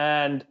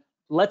 and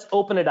let's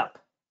open it up.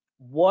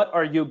 What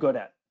are you good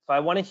at? So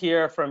I want to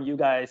hear from you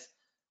guys.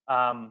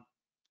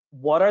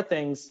 What are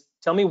things?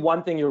 Tell me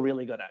one thing you're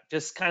really good at.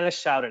 Just kind of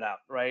shout it out,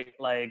 right?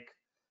 Like,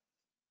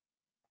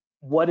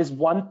 what is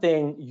one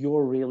thing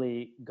you're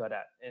really good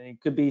at? And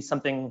it could be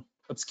something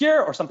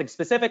obscure or something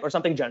specific or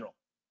something general.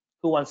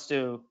 Who wants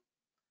to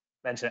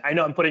mention it? I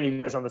know I'm putting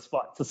you guys on the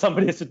spot, so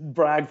somebody has to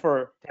brag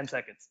for 10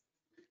 seconds.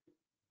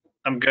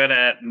 I'm good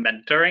at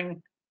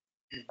mentoring.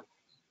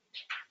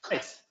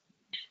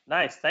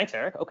 Nice. Thanks,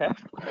 Eric. Okay.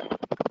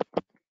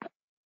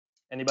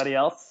 Anybody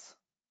else?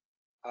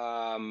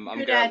 I'm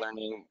good at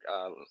learning.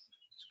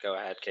 Go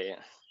ahead, Kate.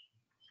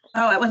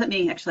 Oh, it wasn't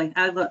me, actually.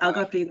 I'll go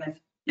after you guys.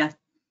 Yeah.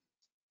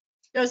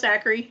 Go,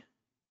 Zachary.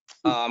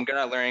 I'm good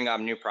at learning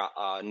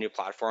new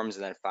platforms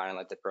and then finding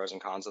like the pros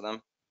and cons of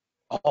them.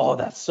 Oh,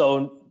 that's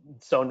so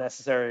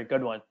necessary.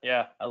 Good one.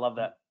 Yeah, I love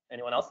that.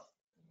 Anyone else?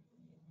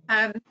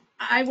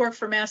 I work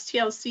for Mass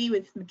TLC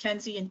with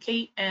Mackenzie and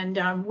Kate,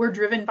 and we're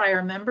driven by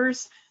our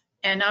members,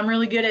 and I'm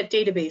really good at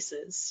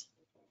databases.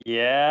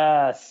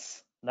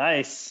 Yes,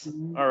 nice.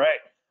 All right,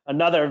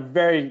 another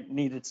very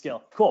needed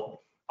skill.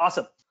 Cool,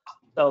 awesome.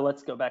 So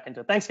let's go back into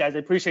it. Thanks, guys. I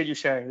appreciate you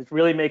sharing. It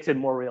really makes it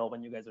more real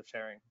when you guys are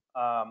sharing.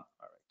 All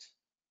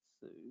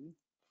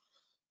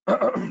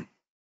right.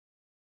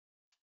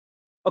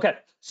 Okay,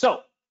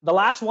 so the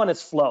last one is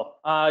flow.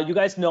 You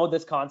guys know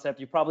this concept.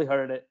 You probably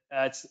heard it.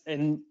 It's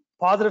in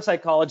positive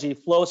psychology.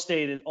 Flow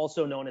state is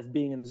also known as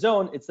being in the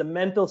zone. It's the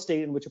mental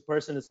state in which a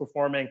person is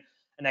performing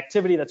an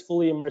activity that's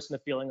fully immersed in a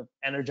feeling of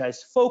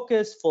energized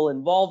focus, full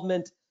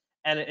involvement,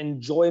 and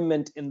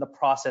enjoyment in the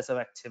process of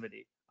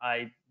activity.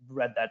 I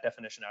read that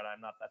definition out. I'm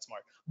not that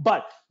smart.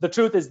 But the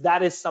truth is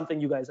that is something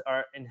you guys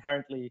are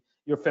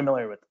you're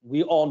familiar with.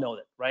 We all know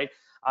that, right?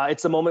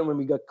 It's the moment when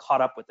we get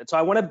caught up with it. So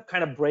I want to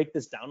kind of break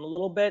this down a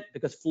little bit,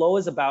 because flow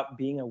is about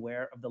being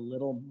aware of the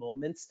little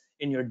moments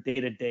in your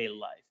day-to-day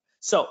life.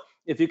 So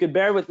if you could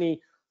bear with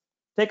me,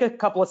 take a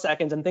couple of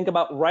seconds and think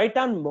about, write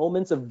down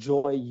moments of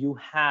joy you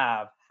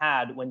have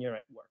had when you're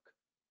at work.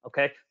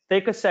 Okay,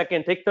 take a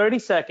second, take 30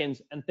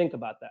 seconds and think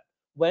about that.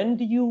 When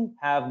do you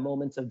have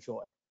moments of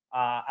joy?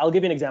 I'll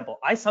give you an example.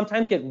 I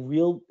sometimes get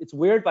it's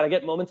weird, but I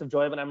get moments of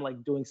joy when I'm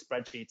like doing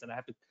spreadsheets and I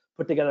have to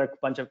put together a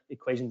bunch of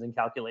equations and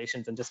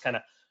calculations and just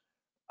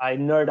I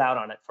nerd out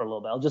on it for a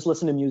little bit. I'll just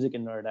listen to music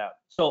and nerd out.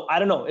 So I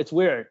don't know, it's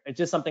weird. It's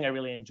just something I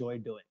really enjoy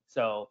doing.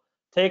 So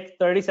take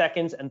 30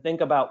 seconds and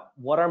think about,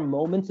 what are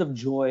moments of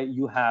joy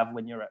you have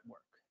when you're at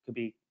work? It could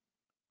be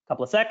a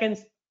couple of seconds,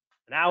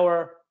 an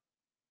hour,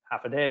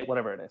 half a day,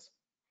 whatever it is.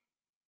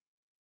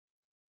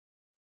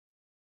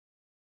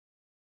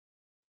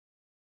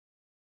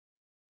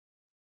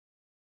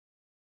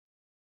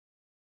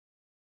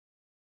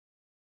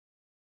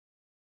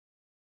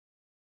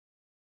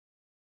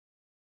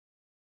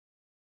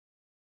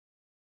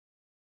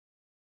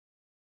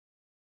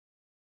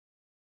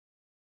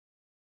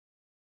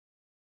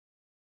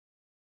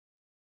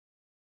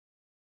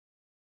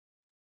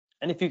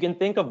 And if you can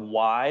think of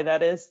why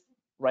that is,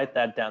 write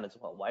that down as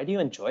well. Why do you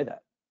enjoy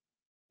that?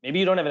 Maybe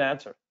you don't have an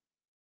answer.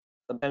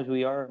 Sometimes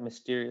we are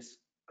mysterious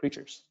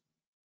creatures.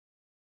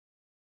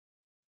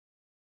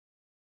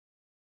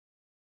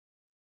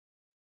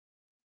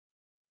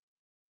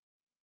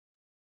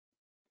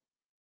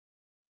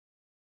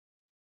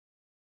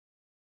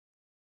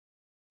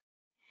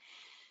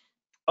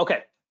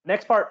 Okay,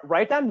 next part,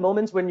 write down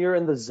moments when you're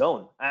in the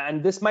zone.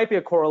 And this might be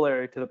a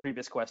corollary to the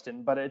previous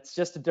question, but it's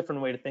just a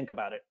different way to think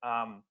about it.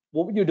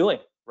 What were you doing,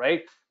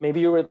 right? Maybe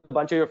you were with a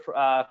bunch of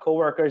your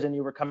coworkers and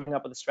you were coming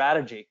up with a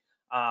strategy.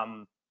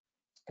 And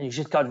you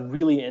just got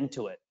really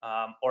into it.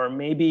 Or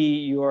maybe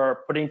you're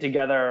putting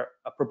together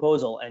a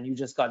proposal and you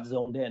just got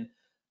zoned in.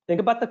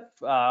 Think about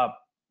the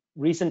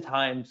recent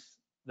times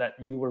that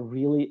you were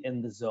really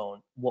in the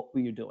zone. What were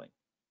you doing?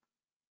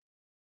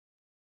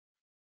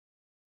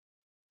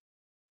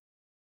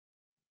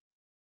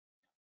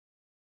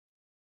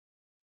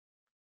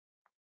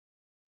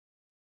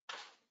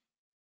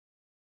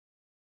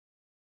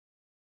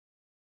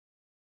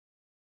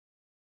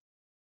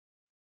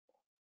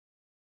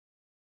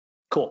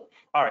 Cool.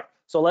 All right.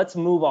 So let's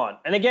move on.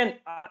 And again,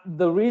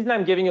 the reason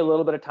I'm giving you a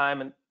little bit of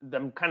time and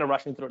I'm kind of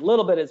rushing through it a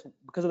little bit is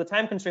because of the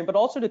time constraint, but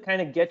also to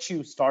kind of get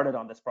you started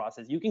on this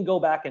process. You can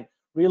go back and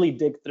really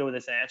dig through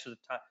this and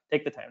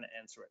take the time to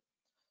answer it.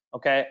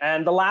 Okay.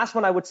 And the last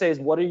one I would say is,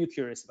 what are you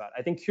curious about?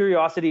 I think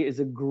curiosity is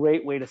a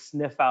great way to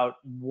sniff out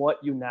what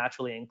you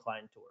naturally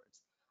incline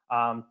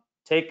towards.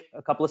 Take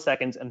a couple of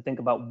seconds and think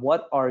about,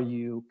 what are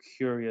you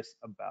curious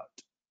about?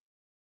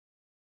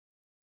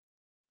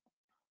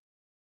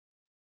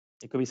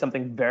 It could be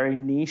something very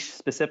niche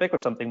specific or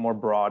something more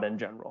broad in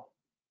general.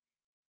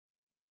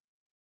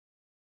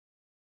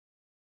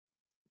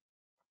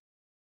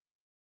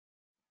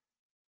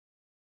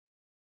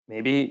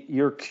 Maybe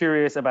you're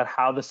curious about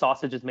how the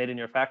sausage is made in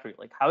your factory.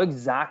 Like, how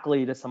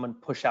exactly does someone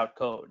push out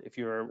code if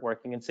you're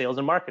working in sales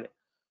and marketing?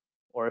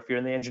 Or if you're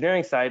in the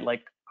engineering side,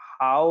 like,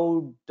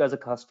 how does a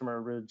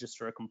customer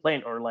register a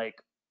complaint? Or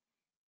like,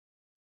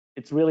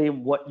 it's really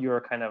what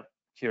you're kind of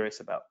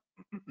curious about.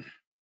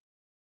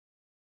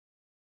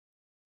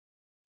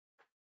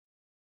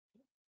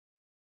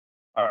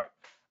 All right,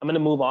 I'm going to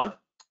move on.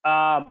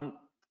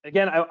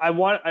 Again,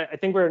 I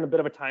think we're in a bit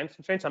of a time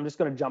constraint, so I'm just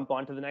going to jump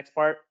on to the next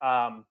part.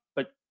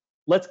 But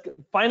let's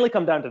finally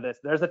come down to this.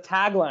 There's a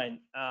tagline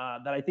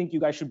that I think you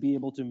guys should be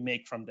able to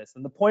make from this.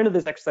 And the point of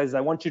this exercise is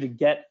I want you to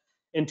get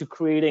into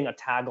creating a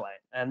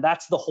tagline. And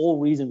that's the whole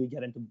reason we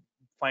get into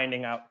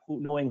finding out,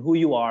 knowing who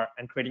you are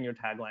and creating your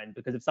tagline.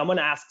 Because if someone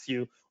asks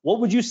you, what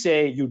would you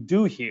say you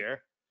do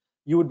here?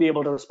 You would be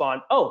able to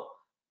respond, oh,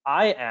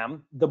 I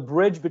am the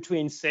bridge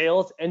between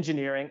sales,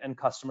 engineering, and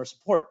customer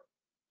support,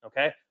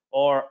 okay?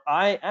 Or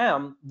I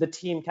am the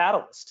team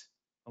catalyst,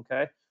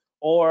 okay?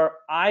 Or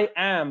I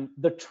am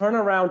the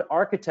turnaround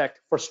architect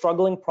for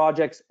struggling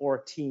projects or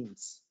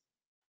teams,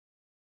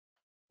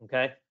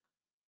 okay?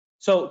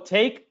 So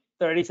take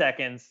 30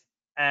 seconds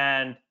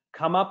and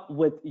come up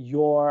with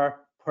your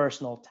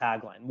personal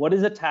tagline. What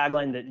is a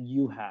tagline that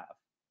you have?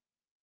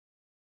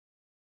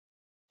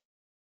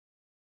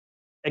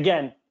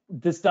 Again,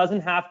 this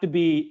doesn't have to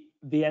be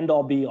the end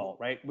all be all,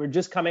 right? We're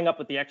just coming up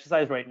with the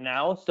exercise right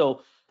now.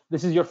 So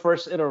this is your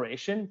first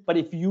iteration. But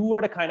if you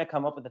were to kind of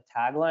come up with a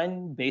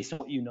tagline based on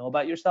what you know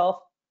about yourself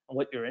and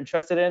what you're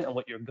interested in and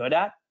what you're good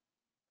at,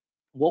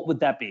 what would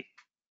that be?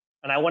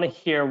 And I want to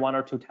hear one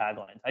or two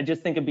taglines. I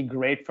just think it'd be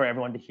great for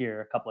everyone to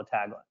hear a couple of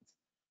taglines.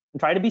 And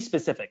try to be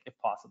specific if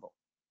possible.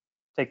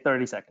 Take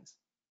 30 seconds.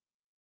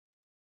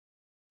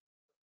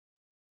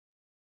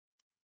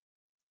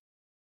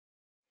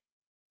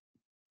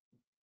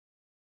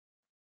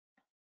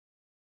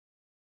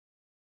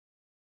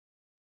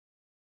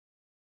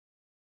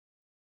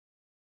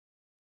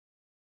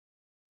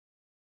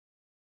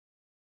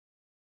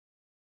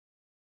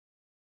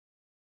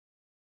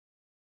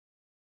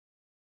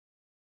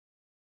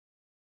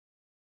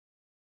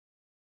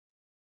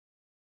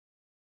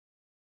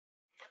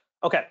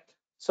 Okay,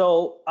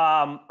 so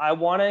I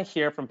want to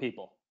hear from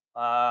people.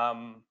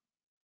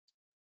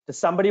 Does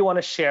somebody want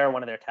to share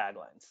one of their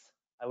taglines?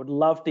 I would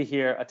love to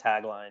hear a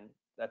tagline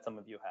that some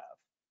of you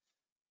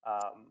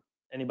have.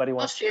 Anybody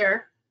want I'll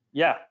share.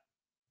 Yeah.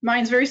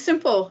 Mine's very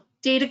simple.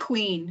 Data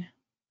queen.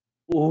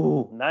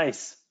 Ooh,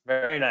 nice.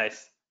 Very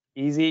nice.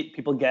 Easy.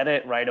 People get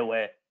it right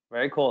away.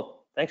 Very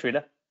cool. Thanks,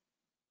 Rita.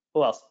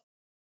 Who else?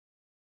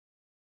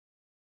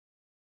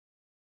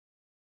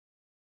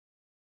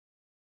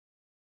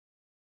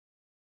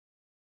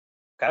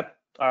 Okay.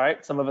 All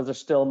right. Some of us are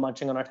still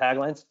munching on our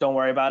taglines. Don't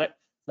worry about it.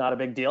 It's not a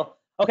big deal.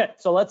 Okay,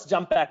 so let's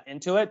jump back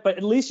into it, but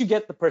at least you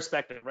get the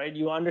perspective, right?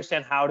 You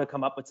understand how to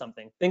come up with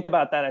something. Think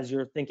about that as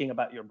you're thinking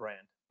about your brand.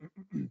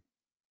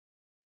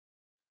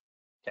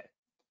 Okay,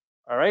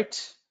 all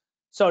right.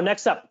 So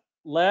next up,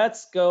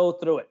 let's go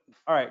through it.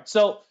 All right,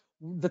 so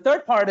the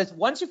third part is,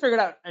 once you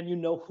figured out and you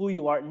know who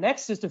you are,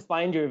 next is to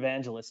find your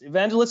evangelists.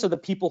 Evangelists are the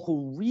people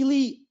who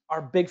really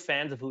are big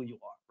fans of who you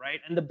are, right?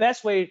 And the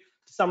best way to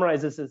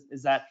summarize this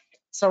is that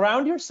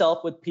surround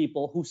yourself with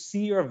people who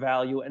see your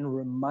value and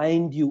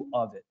remind you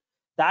of it.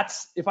 That's,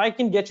 if I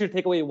can get you to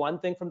take away one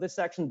thing from this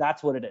section,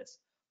 that's what it is.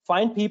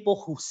 Find people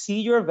who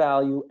see your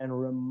value and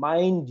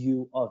remind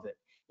you of it.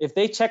 If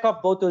they check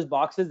off both those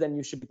boxes, then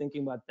you should be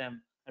thinking about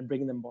them and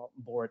bringing them on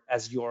board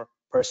as your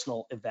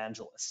personal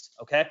evangelist,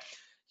 okay?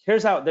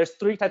 Here's how, there's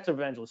 3 types of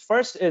evangelists.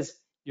 First is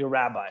your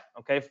rabbi,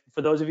 okay?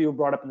 For those of you who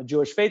brought up in the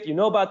Jewish faith, you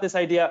know about this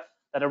idea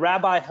that a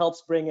rabbi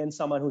helps bring in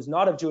someone who's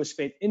not of Jewish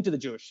faith into the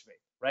Jewish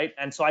faith, right?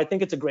 And so I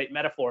think it's a great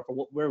metaphor for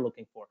what we're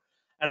looking for.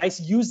 And I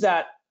use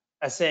that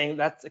as saying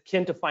that's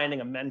akin to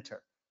finding a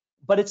mentor.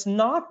 But it's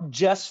not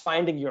just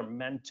finding your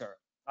mentor.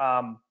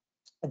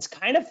 It's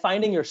kind of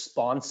finding your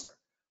sponsor,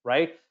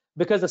 right?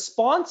 Because a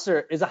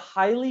sponsor is a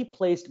highly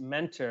placed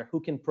mentor who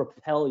can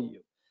propel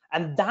you.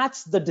 And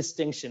that's the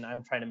distinction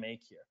I'm trying to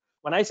make here.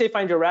 When I say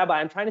find your rabbi,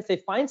 I'm trying to say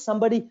find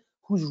somebody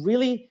who's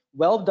really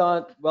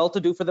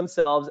well-to-do for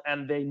themselves,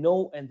 and they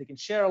know and they can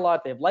share a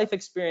lot, they have life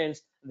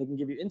experience, and they can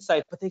give you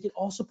insight, but they can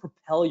also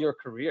propel your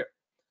career.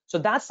 So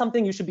that's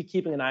something you should be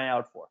keeping an eye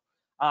out for.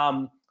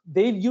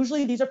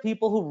 These are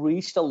people who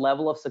reached a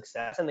level of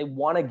success and they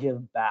want to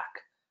give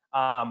back.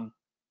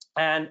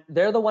 And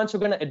they're the ones who are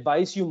going to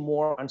advise you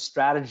more on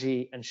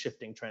strategy and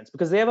shifting trends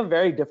because they have a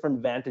very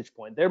different vantage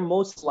point. They're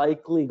most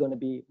likely going to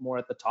be more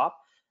at the top,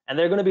 and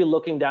they're going to be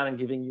looking down and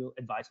giving you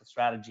advice on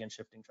strategy and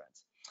shifting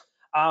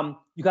trends.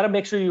 You got to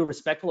make sure you're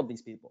respectful of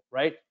these people,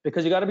 right?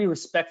 Because you got to be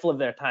respectful of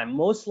their time.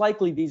 Most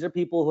likely, these are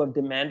people who have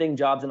demanding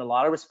jobs and a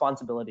lot of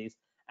responsibilities.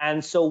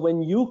 And so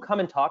when you come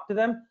and talk to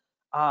them,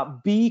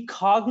 be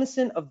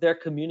cognizant of their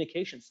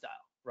communication style,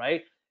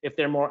 right? If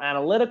they're more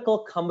analytical,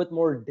 come with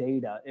more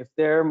data. If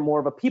they're more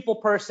of a people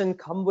person,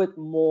 come with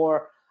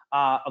more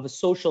of a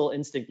social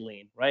instinct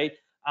lean, right?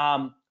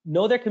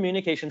 Know their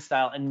communication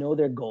style and know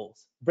their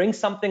goals. Bring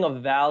something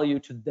of value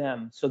to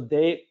them so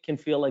they can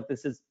feel like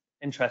this is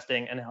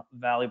interesting and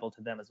valuable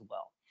to them as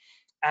well.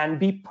 And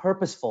be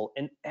purposeful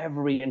in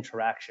every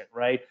interaction,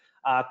 right?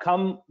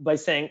 Come by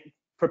saying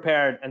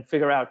prepared and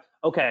figure out,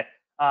 okay,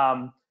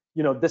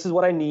 this is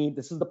what I need.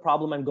 This is the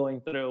problem I'm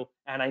going through,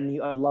 and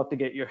I'd love to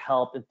get your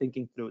help in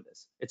thinking through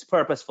this. It's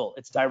purposeful,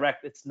 it's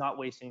direct, it's not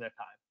wasting their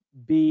time.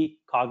 Be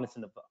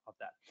cognizant of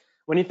that.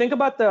 When you think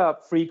about the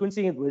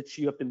frequency in which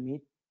you have to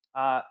meet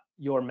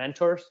your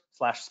mentors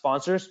 /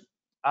 sponsors,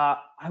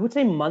 I would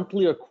say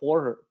monthly or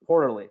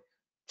quarterly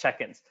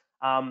check-ins.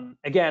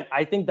 Again,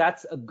 I think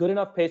that's a good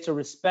enough pace to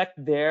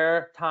respect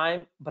their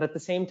time, but at the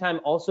same time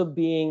also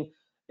being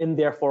in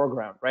their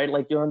foreground, right?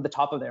 Like you're on the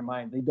top of their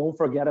mind. They don't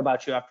forget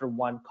about you after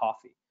one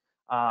coffee.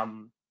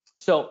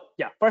 So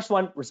yeah, first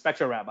one, respect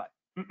your rabbi.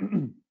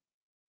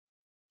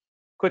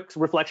 Quick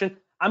reflection.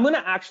 I'm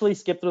gonna actually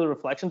skip through the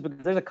reflections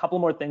because there's a couple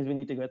more things we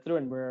need to go through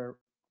and we're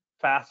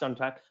fast on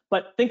time.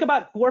 But think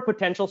about who are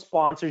potential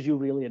sponsors you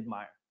really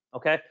admire,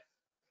 okay?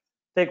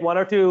 Take 1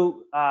 or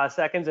 2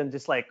 seconds and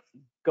just like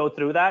go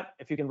through that.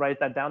 If you can write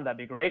that down, that'd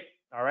be great.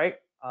 All right,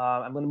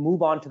 I'm gonna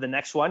move on to the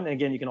next one. And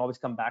again, you can always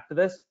come back to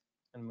this.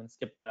 I'm going to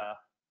skip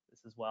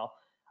this as well.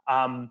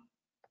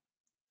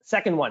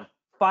 Second one,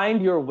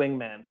 find your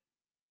wingman.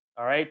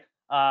 All right.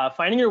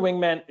 Finding your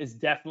wingman is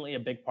definitely a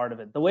big part of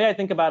it. The way I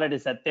think about it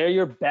is that they're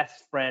your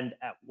best friend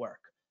at work.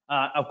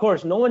 Of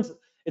course,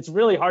 it's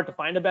really hard to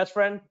find a best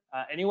friend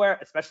anywhere,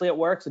 especially at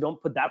work. So don't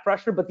put that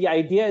pressure. But the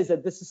idea is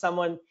that this is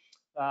someone,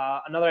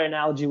 another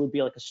analogy would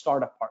be like a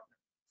startup partner,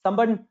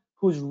 someone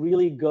who's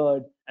really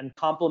good and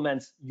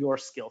complements your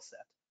skill set.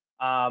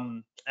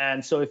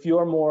 And so if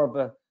you're more of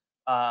a,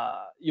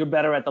 you're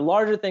better at the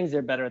larger things,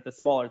 they're better at the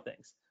smaller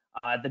things,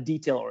 the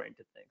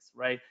detail-oriented things,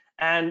 right?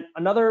 And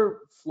another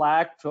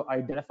flag to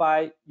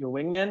identify your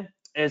wingman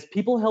is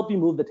people help you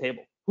move the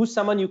table. Who's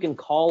someone you can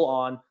call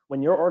on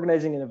when you're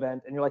organizing an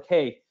event and you're like,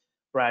 hey,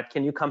 Brad,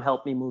 can you come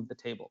help me move the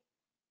table?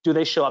 Do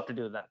they show up to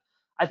do that?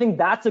 I think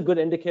that's a good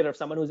indicator of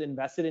someone who's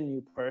invested in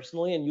you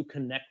personally and you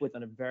connect with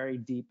on a very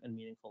deep and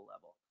meaningful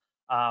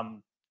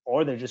level.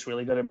 Or they're just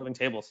really good at moving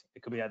tables.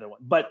 It could be either one,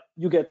 but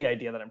you get the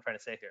idea that I'm trying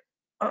to say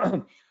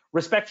here.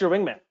 Respect your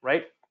wingman,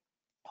 right?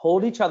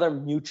 Hold each other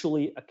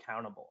mutually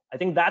accountable. I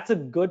think that's a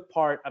good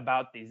part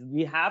about these.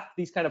 We have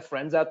these kind of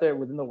friends out there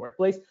within the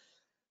workplace.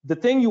 The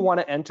thing you want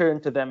to enter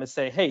into them is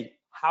say, hey,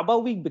 how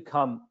about we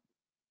become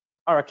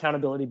our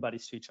accountability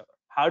buddies to each other?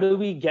 How do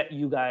we get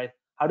you guys,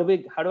 how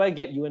do I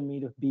get you and me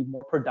to be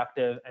more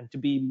productive and to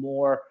be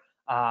more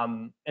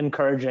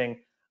encouraging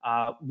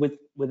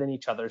within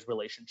each other's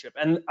relationship?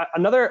 And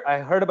I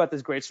heard about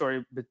this great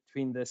story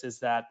between this is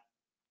that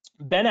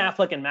Ben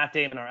Affleck and Matt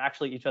Damon are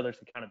actually each other's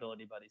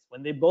accountability buddies.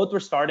 When they both were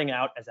starting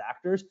out as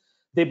actors,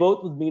 they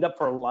both would meet up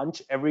for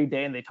lunch every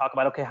day and they talk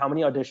about, okay, how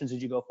many auditions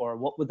did you go for?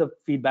 What was the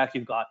feedback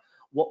you got?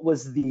 What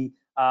was the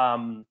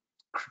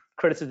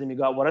criticism you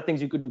got? What are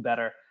things you could do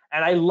better?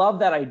 And I love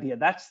that idea.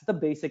 That's the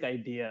basic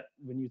idea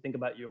when you think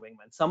about your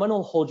wingman. Someone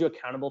will hold you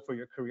accountable for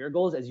your career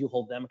goals as you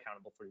hold them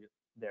accountable for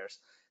theirs.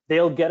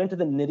 They'll get into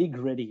the nitty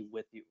gritty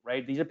with you,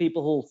 right? These are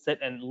people who will sit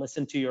and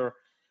listen to your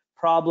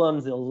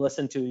problems, they'll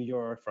listen to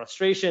your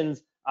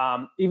frustrations,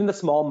 even the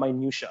small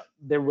minutia,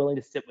 they're willing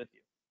to sit with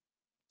you.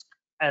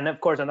 And of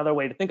course, another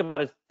way to think about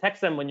it is text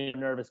them when you're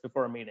nervous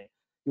before a meeting.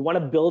 You want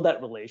to build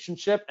that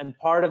relationship, and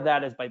part of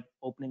that is by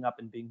opening up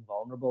and being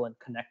vulnerable and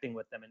connecting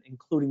with them and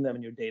including them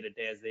in your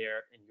day-to-day as they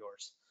are in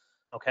yours.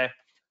 Okay.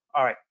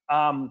 All right.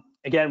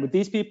 Again, with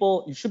these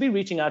people, you should be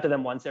reaching out to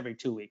them once every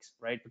 2 weeks,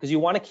 right? Because you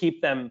want to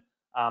keep them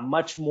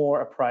much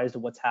more apprised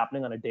of what's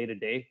happening on a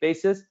day-to-day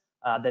basis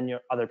than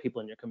your other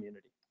people in your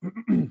community.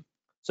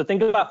 So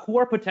think about who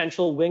are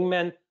potential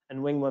wingmen and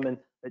wingwomen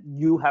that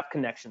you have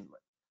connection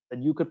with, that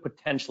you could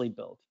potentially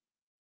build,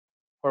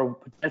 or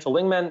potential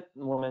wingmen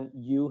and women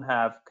you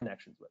have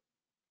connections with.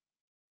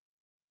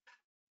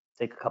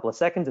 Take a couple of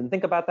seconds and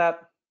think about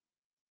that.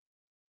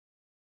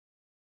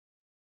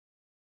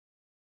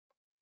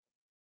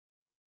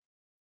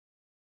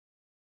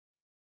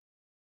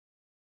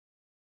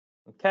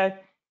 Okay.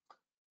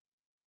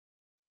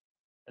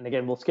 And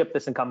again, we'll skip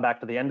this and come back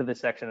to the end of this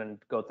section and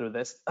go through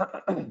this.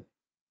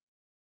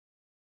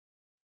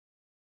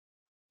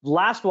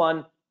 Last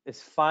one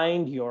is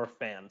find your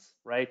fans,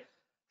 right?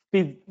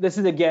 This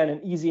is again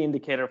an easy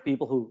indicator of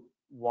people who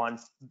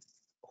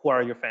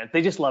are your fans.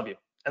 They just love you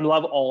and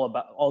love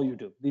all you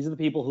do. These are the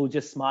people who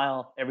just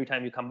smile every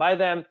time you come by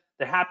them.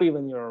 They're happy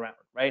when you're around,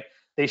 right?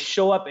 They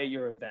show up at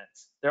your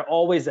events. They're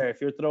always there.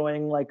 If you're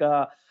throwing like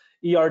a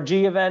ERG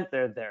event,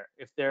 they're there.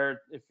 If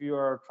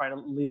you're trying to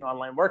lead an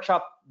online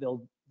workshop,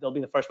 they'll be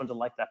the first one to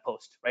like that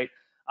post, right?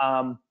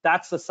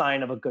 That's a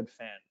sign of a good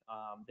fan.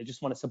 They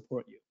just want to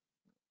support you.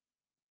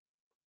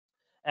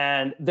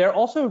 And they're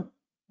also,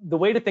 the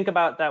way to think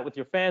about that with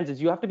your fans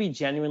is you have to be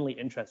genuinely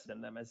interested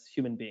in them as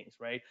human beings,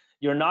 right?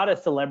 You're not a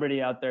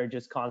celebrity out there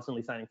just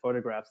constantly signing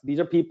photographs. These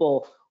are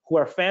people who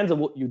are fans of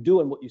what you do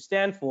and what you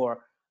stand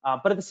for,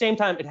 but at the same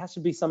time, it has to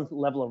be some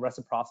level of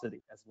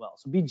reciprocity as well.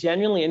 So be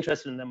genuinely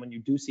interested in them when you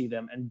do see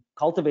them and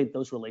cultivate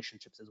those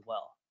relationships as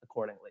well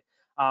accordingly.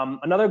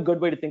 Another good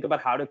way to think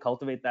about how to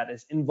cultivate that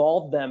is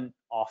involve them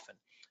often.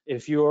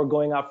 If you're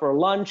going out for a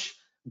lunch,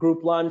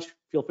 group lunch,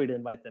 feel free to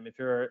invite them. If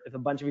a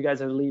bunch of you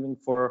guys are leaving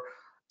for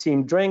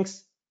team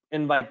drinks,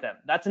 invite them.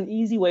 That's an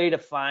easy way to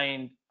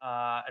find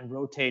and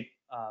rotate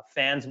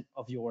fans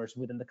of yours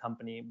within the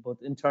company, both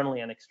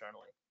internally and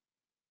externally.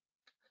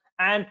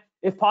 And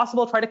if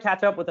possible, try to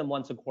catch up with them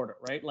once a quarter,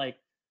 right? Like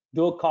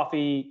do a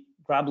coffee,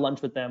 grab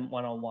lunch with them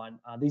one-on-one.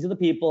 These are the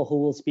people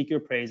who will speak your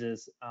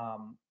praises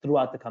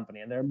throughout the company.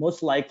 And they're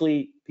most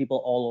likely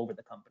people all over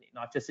the company,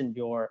 not just in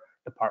your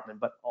department,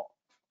 but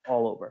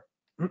all over.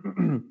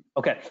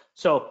 Okay,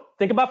 so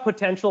think about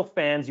potential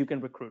fans you can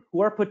recruit.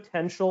 Who are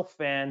potential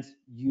fans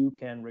you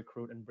can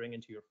recruit and bring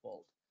into your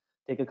fold?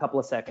 Take a couple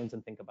of seconds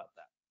and think about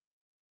that.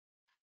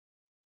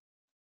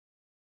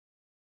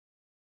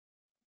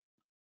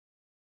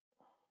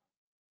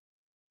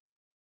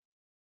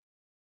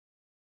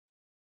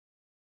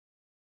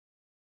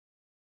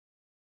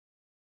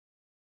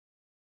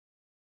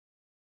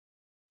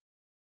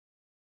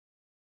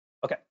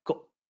 Okay,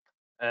 cool.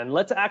 And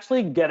let's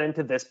actually get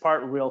into this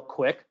part real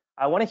quick.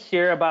 I want to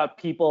hear about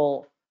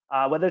people,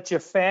 whether it's your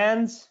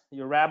fans,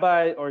 your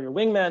rabbi, or your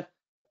wingman.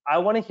 I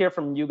want to hear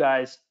from you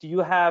guys. Do you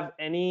have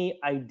any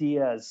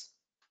ideas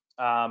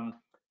for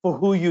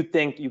who you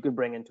think you could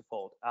bring into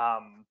fold?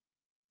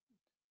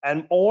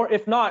 Or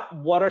if not,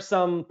 what are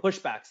some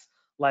pushbacks?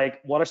 Like,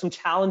 what are some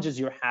challenges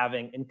you're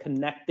having in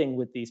connecting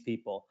with these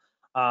people?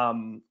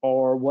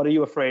 Or what are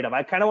you afraid of?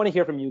 I kind of want to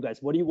hear from you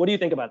guys. What do you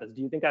think about this?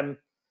 Do you think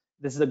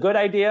this is a good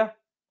idea?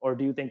 Or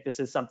do you think this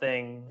is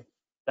something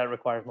that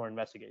requires more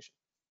investigation?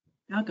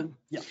 I'll go.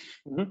 Yeah.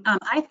 Mm-hmm.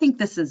 I think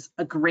this is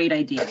a great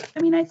idea.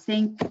 I mean, I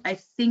think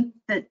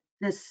that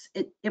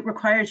it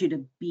requires you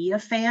to be a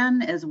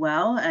fan as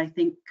well. I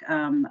think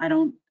I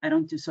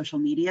don't do social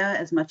media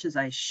as much as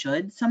I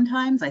should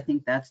sometimes. I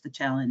think that's the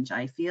challenge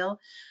I feel.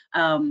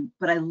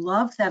 But I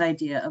love that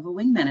idea of a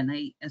wingman.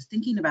 And as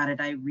thinking about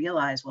it, I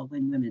realize, well,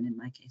 wingwomen in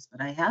my case,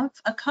 but I have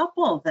a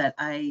couple that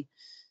I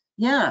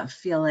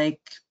feel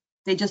like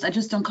I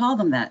just don't call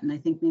them that. And I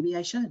think maybe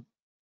I should.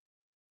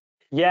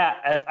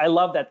 Yeah, I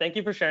love that. Thank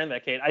you for sharing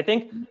that, Kate. I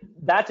think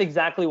that's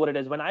exactly what it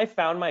is. When I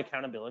found my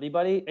accountability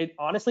buddy,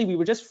 honestly, we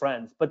were just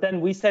friends. But then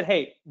we said,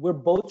 hey, we're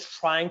both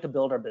trying to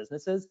build our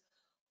businesses.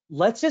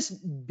 Let's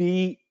just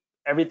be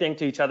everything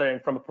to each other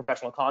and from a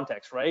professional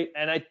context, right?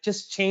 And I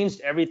just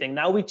changed everything.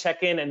 Now we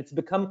check in and it's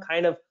become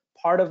kind of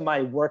part of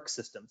my work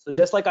system. So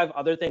just like I have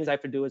other things I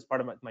have to do as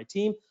part of my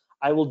team,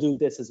 I will do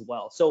this as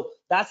well. So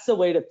that's the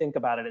way to think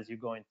about it as you're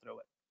going through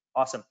it.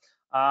 Awesome.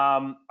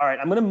 All right,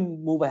 I'm going to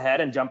move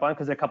ahead and jump on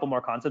because there are a couple more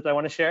concepts I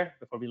want to share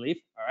before we leave.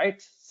 All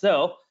right,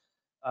 so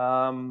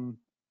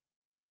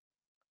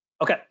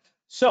okay,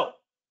 so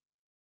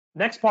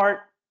next part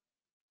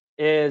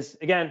is,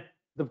 again,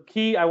 the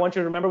key I want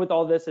you to remember with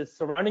all this is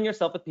surrounding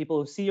yourself with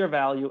people who see your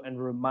value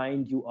and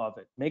remind you of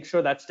it. Make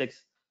sure that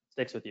sticks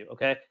with you,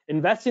 okay?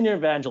 Invest in your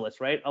evangelists,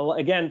 right?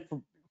 Again,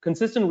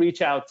 consistent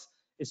reach outs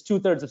is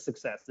 2/3 of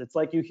success. It's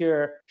like you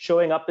hear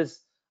showing up is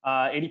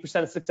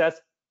 80% of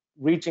success.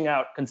 Reaching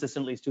out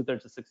consistently is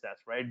 2/3 of success,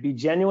 right? Be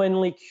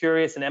genuinely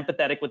curious and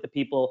empathetic with the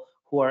people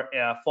who are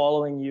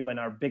following you and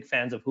are big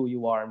fans of who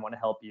you are and want to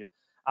help you.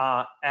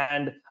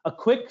 And a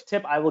quick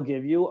tip I will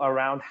give you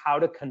around how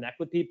to connect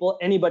with people,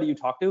 anybody you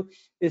talk to,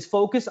 is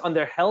focus on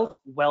their health,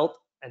 wealth,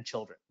 and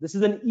children. This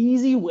is an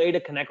easy way to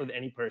connect with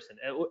any person,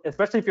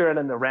 especially if you're at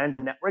a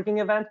random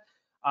networking event.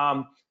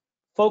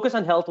 Focus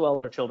on health,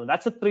 wealth, or children.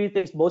 That's the three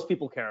things most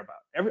people care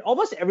about.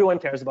 Almost everyone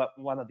cares about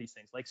one of these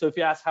things. Like, so if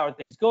you ask, how are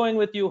things going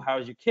with you?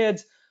 How's your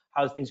kids?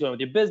 How's things going with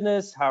your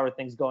business? How are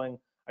things going?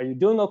 Are you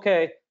doing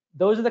okay?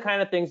 Those are the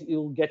kind of things that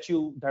will get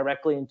you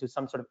directly into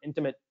some sort of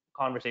intimate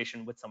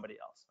conversation with somebody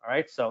else. All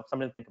right, so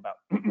something to think about.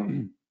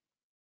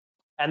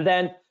 And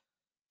then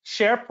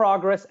share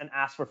progress and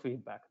ask for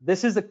feedback.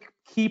 This is a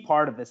key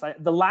part of this.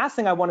 The last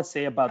thing I want to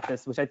say about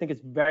this, which I think is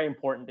very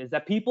important, is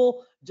that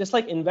people, just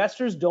like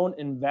investors don't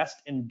invest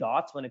in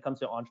dots when it comes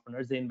to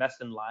entrepreneurs, they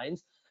invest in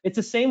lines. It's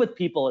the same with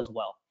people as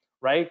well,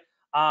 right?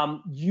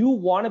 You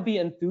want to be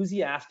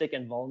enthusiastic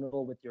and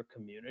vulnerable with your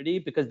community,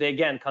 because they,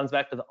 again, comes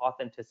back to the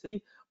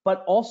authenticity.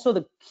 But also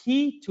the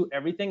key to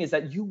everything is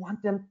that you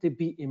want them to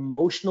be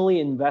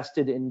emotionally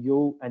invested in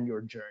you and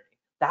your journey.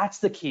 That's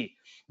the key.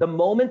 The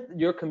moment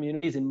your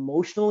community is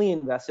emotionally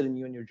invested in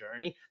you and your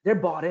journey, they're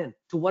bought in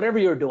to whatever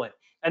you're doing.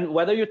 And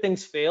whether your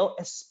things fail,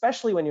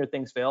 especially when your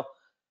things fail,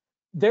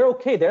 they're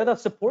okay. They're the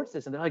support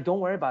system. They're like, don't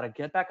worry about it.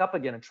 Get back up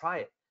again and try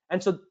it.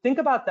 And so think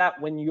about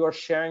that when you're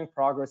sharing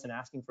progress and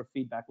asking for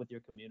feedback with your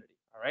community.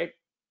 All right.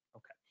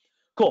 Okay,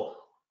 cool.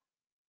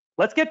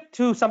 Let's get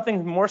to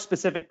something more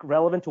specific,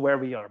 relevant to where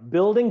we are.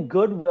 Building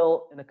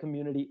goodwill in a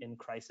community in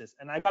crisis.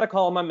 And I got to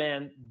call my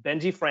man,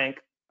 Benji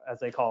Frank, as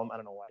they call him. I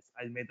don't know why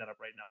I made that up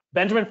right now.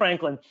 Benjamin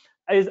Franklin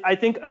is, I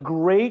think, a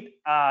great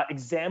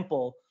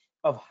example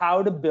of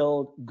how to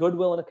build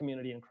goodwill in a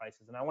community in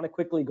crisis. And I want to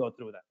quickly go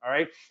through that. All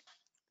right.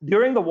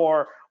 During the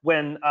war,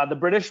 when the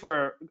British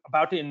were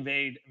about to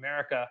invade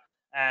America,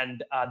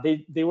 and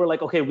they were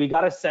like, okay, we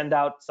got to send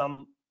out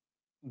some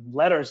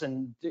letters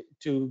and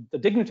to the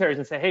dignitaries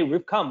and say, hey,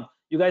 we've come.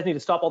 You guys need to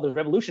stop all the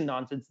revolution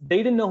nonsense. They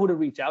didn't know who to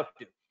reach out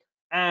to.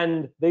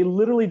 And they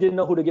literally didn't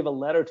know who to give a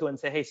letter to and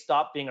say, hey,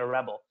 stop being a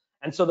rebel.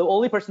 And so the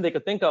only person they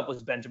could think of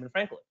was Benjamin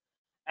Franklin.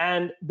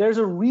 And there's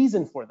a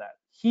reason for that.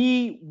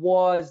 He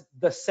was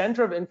the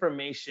center of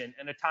information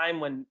in a time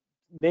when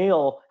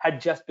mail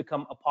had just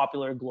become a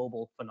popular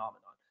global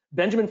phenomenon.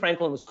 Benjamin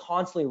Franklin was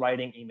constantly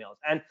writing emails.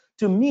 And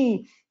to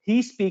me,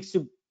 he speaks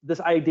to this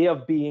idea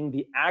of being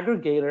the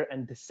aggregator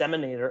and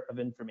disseminator of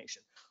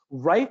information.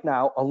 Right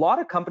now, a lot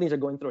of companies are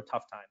going through a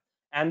tough time.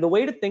 And the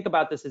way to think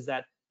about this is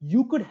that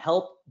you could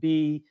help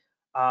be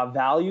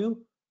value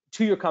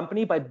to your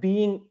company by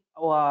being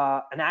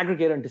an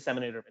aggregator and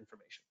disseminator of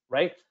information,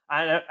 right?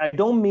 I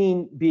don't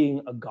mean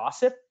being a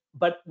gossip,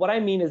 but what I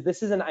mean is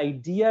this is an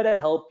idea to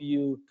help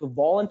you to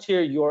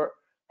volunteer your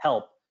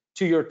help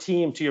to your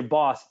team, to your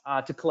boss,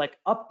 to collect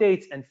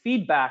updates and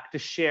feedback to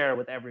share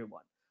with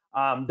everyone.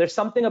 There's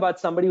something about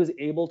somebody who's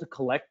able to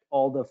collect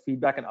all the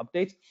feedback and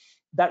updates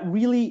that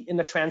really, in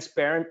a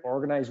transparent,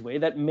 organized way,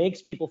 that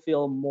makes people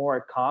feel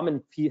more calm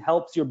and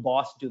helps your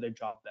boss do their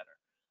job better.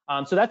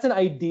 So that's an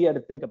idea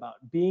to think about,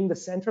 being the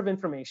center of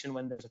information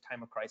when there's a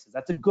time of crisis.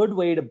 That's a good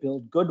way to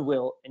build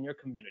goodwill in your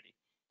community.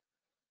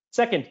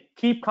 Second,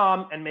 keep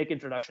calm and make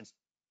introductions.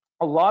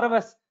 A lot of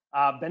us,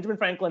 Benjamin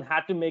Franklin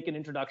had to make an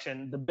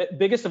introduction, the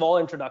biggest of all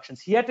introductions.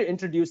 He had to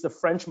introduce the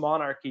French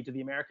monarchy to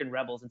the American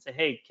rebels and say,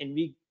 hey, can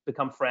we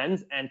become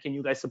friends and can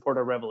you guys support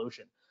our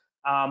revolution?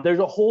 There's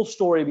a whole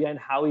story behind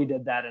how he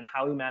did that and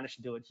how he managed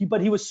to do it.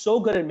 But he was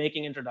so good at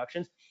making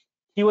introductions.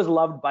 He was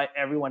loved by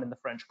everyone in the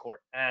French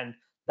court. And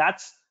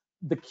that's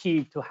the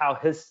key to how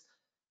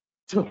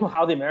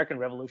the American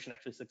Revolution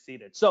actually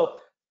succeeded. So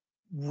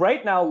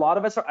right now, a lot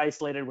of us are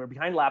isolated. We're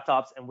behind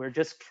laptops and we're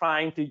just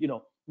trying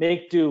to,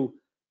 make do.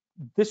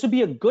 This would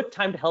be a good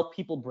time to help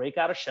people break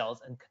out of shells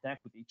and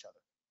connect with each other,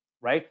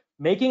 right?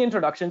 Making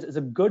introductions is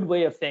a good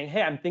way of saying,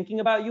 hey, I'm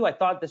thinking about you. I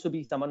thought this would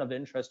be someone of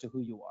interest to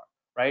who you are,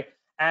 right?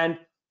 And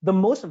the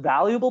most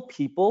valuable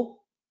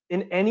people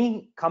in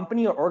any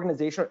company or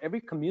organization or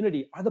every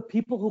community are the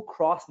people who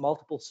cross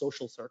multiple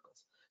social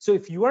circles. So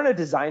if you are in a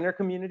designer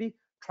community,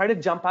 try to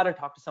jump out and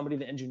talk to somebody in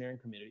the engineering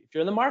community. If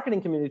you're in the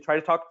marketing community, try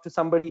to talk to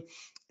somebody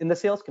in the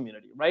sales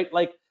community, right?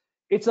 Like,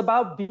 it's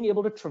about being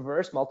able to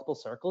traverse multiple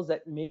circles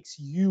that makes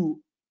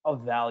you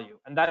of value.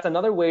 And that's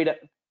another way to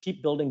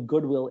keep building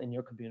goodwill in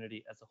your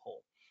community as a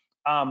whole.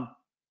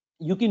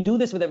 You can do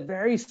this with a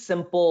very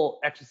simple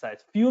exercise.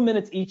 Few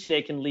minutes each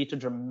day can lead to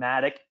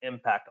dramatic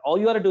impact. All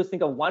you got to do is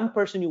think of one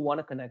person you want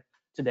to connect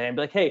today and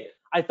be like, hey,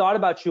 I thought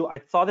about you.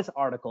 I saw this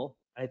article.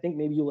 I think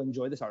maybe you'll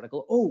enjoy this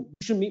article. Oh,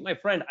 you should meet my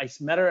friend. I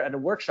met her at a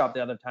workshop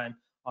the other time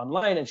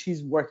online and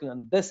she's working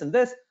on this and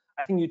this.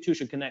 I think you two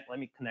should connect. Let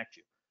me connect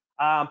you.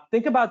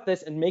 Think about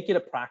this and make it a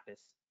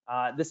practice.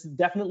 This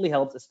definitely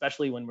helps,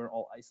 especially when we're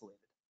all isolated.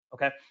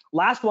 Okay.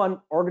 Last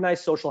one,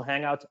 organize social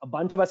hangouts. A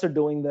bunch of us are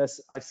doing this.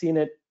 I've seen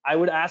it. I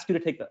would ask you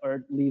to take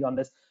the lead on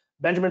this.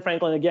 Benjamin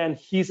Franklin, again,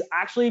 he's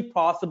actually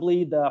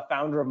possibly the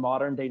founder of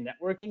modern day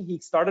networking. He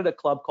started a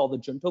club called the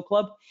Junto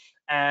Club,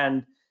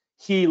 and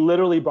he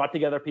literally brought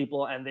together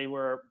people and they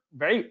were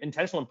very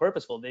intentional and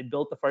purposeful. They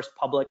built the first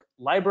public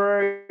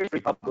library, free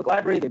public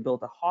library. They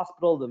built a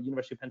hospital, the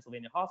University of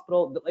Pennsylvania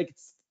Hospital. Like,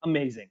 it's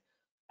amazing.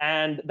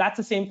 And that's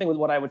the same thing with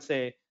what I would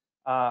say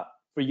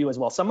for you as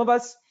well. Some of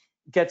us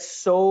get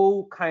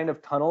so kind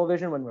of tunnel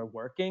vision when we're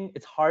working.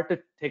 It's hard to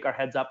take our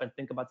heads up and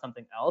think about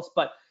something else,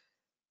 but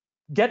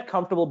get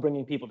comfortable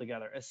bringing people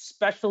together,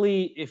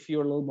 especially if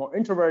you're a little more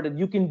introverted.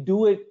 You can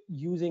do it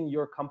using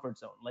your comfort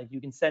zone. Like,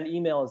 you can send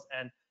emails,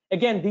 and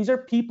again, these are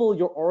people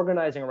you're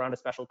organizing around a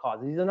special cause.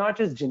 These are not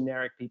just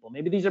generic people.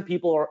 Maybe these are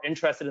people who are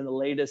interested in the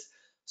latest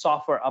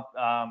software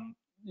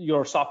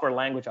your software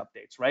language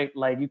updates, right?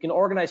 Like, you can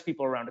organize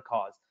people around a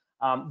cause.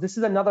 This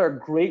is another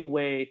great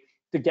way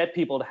to get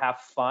people to have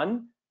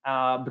fun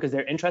because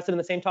they're interested in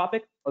the same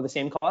topic or the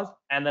same cause,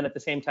 and then at the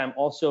same time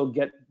also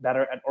get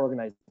better at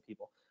organizing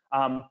people.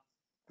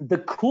 The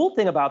cool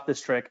thing about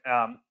this trick,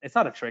 it's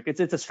not a trick, it's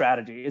a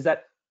strategy, is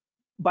that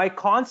by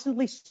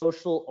constantly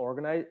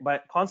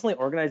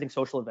organizing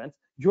social events,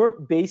 you're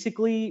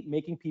basically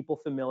making people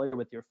familiar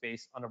with your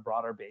face on a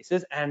broader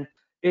basis. And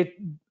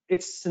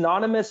it's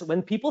synonymous,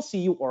 when people see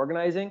you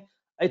organizing,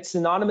 it's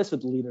synonymous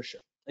with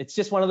leadership. It's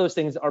just one of those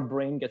things our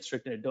brain gets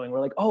tricked into doing. We're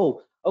like,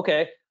 oh,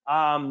 okay,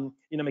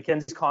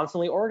 Mackenzie's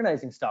constantly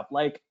organizing stuff.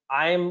 Like,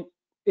 I'm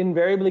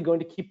invariably going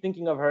to keep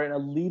thinking of her in a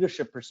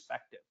leadership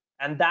perspective.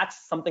 And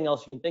that's something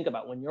else you can think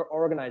about when you're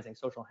organizing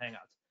social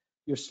hangouts.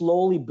 You're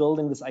slowly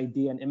building this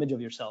idea and image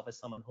of yourself as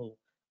someone who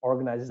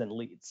organizes and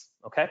leads,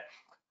 okay?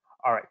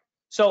 All right,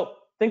 so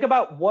think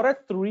about what are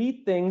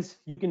 3 things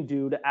you can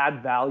do to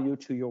add value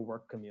to your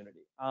work community.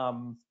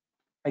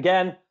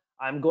 Again,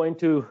 I'm going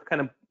to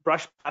kind of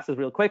brush past this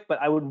real quick, but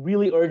I would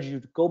really urge you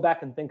to go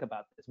back and think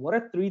about this. What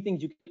are 3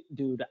 things you can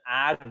do to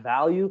add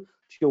value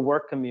to your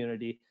work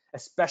community,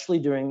 especially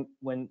during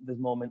this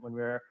moment when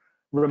we're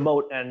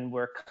remote and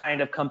where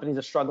kind of companies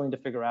are struggling to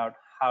figure out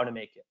how to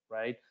make it,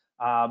 right?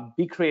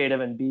 Be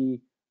creative and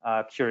be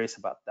curious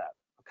about that,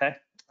 okay?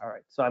 All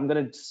right, so I'm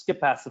gonna skip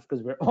past this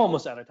because we're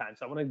almost out of time.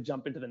 So I wanna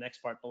jump into the next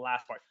part, the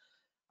last part.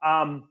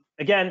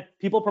 Again,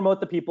 people promote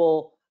the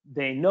people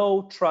they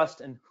know,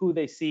 trust, and who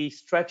they see,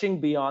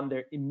 stretching beyond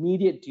their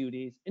immediate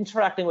duties,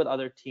 interacting with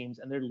other teams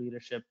and their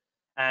leadership.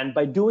 And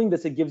by doing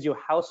this, it gives you a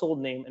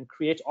household name and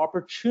creates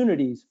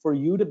opportunities for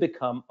you to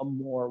become a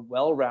more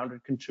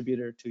well-rounded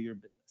contributor to your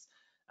business.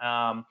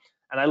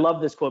 And I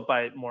love this quote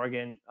by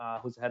Morgan,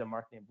 who's the head of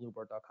marketing at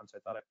Blueboard.com. So I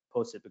thought I'd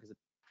post it because it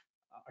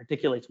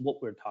articulates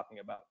what we're talking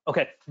about.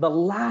 Okay, the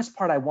last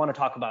part I want to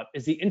talk about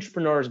is the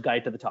entrepreneur's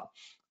guide to the top.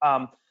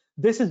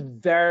 This is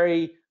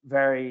very,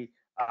 very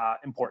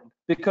important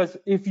because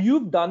if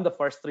you've done the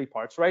first 3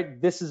 parts,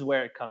 right, this is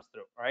where it comes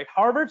through. All right,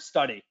 Harvard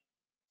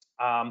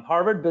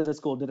Business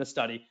School did a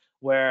study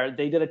where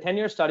they did a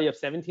 10-year study of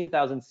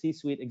 17,000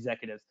 C-suite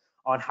executives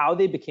on how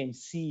they became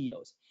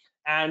CEOs.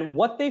 And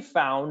what they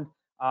found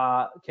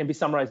can be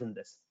summarized in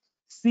this: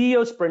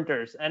 CEO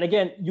sprinters. And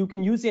again, you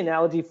can use the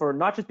analogy for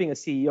not just being a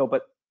CEO,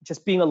 but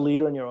just being a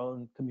leader in your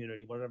own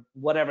community,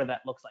 whatever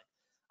that looks like.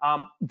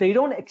 They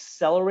don't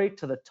accelerate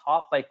to the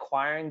top by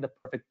acquiring the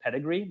perfect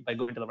pedigree, by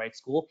going to the right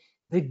school.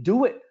 They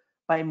do it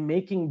by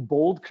making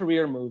bold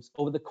career moves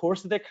over the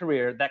course of their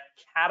career that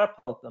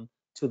catapult them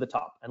to the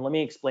top. And let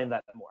me explain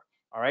that more,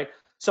 all right?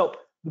 So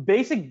the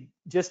basic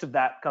gist of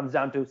that comes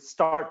down to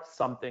start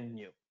something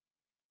new.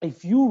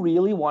 If you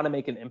really want to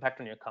make an impact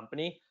on your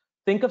company,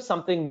 think of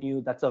something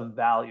new that's of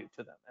value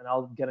to them. And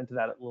I'll get into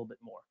that a little bit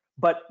more.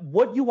 But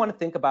what you want to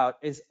think about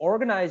is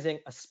organizing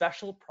a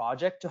special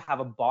project to have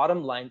a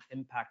bottom line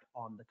impact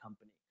on the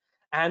company.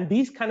 And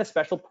these kind of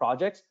special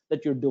projects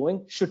that you're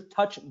doing should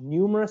touch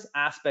numerous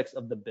aspects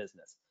of the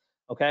business,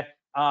 okay?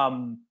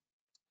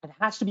 It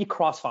has to be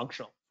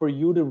cross-functional for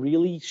you to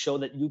really show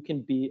that you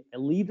can be a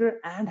leader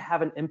and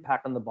have an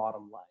impact on the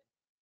bottom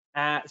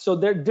line. So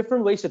there are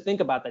different ways to think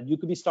about that. You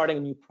could be starting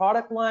a new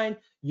product line.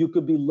 You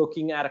could be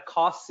looking at a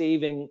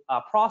cost-saving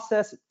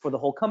process for the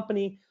whole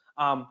company.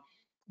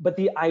 But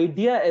the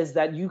idea is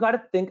that you got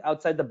to think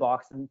outside the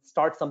box and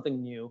start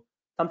something new,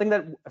 something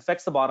that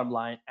affects the bottom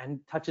line and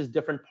touches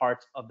different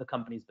parts of the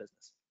company's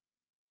business.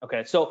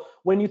 Okay, so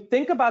when you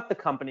think about the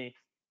company,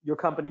 your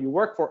company you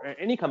work for, or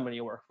any company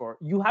you work for,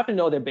 you have to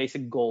know their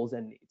basic goals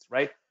and needs,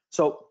 right?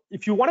 So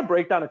if you want to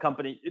break down a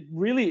company, it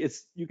really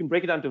is, you can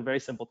break it down to a very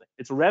simple thing.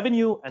 It's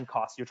revenue and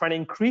cost. You're trying to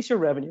increase your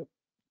revenue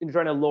and you're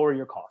trying to lower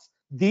your costs.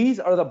 These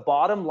are the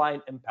bottom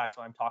line impacts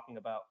I'm talking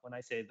about when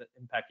I say the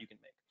impact you can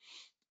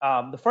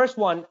make. The first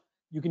one,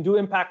 you can do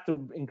impact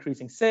through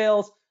increasing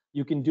sales.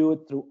 You can do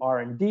it through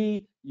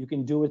R&D. You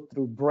can do it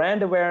through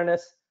brand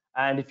awareness.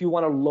 And if you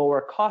want to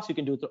lower costs, you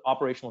can do it through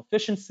operational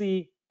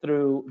efficiency,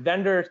 through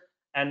vendors,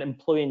 and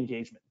employee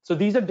engagement. So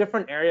these are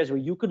different areas where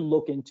you could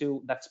look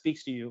into that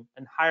speaks to you,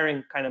 and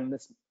hiring kind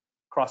of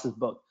crosses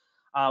both.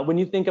 When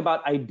you think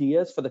about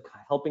ideas for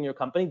helping your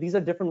company, these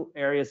are different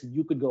areas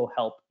you could go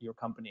help your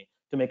company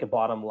to make a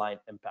bottom line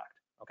impact,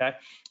 okay?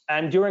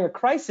 And during a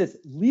crisis,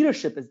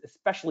 leadership is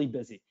especially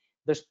busy.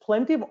 There's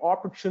plenty of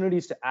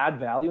opportunities to add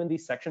value in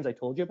these sections I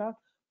told you about,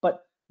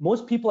 but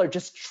most people are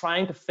just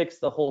trying to fix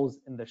the holes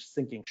in their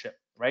sinking ship,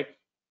 right?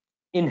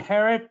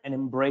 Inherit and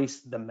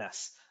embrace the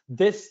mess.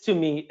 this to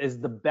me is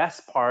the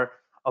best part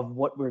of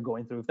what we're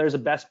going through. If there's a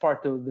best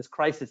part to this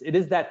crisis, it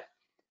is that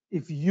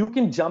if you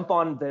can jump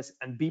on this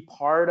and be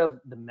part of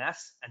the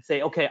mess and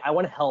say, okay, I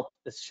want to help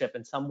this ship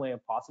in some way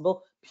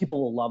possible, people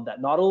will love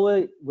that. Not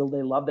only will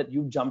they love that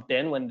you jumped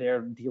in when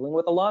they're dealing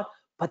with a lot,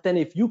 but then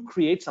if you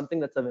create something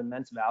that's of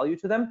immense value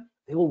to them,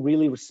 they will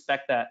really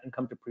respect that and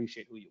come to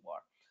appreciate who you are.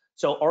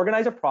 So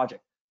organize a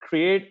project,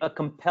 create a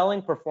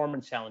compelling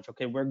performance challenge.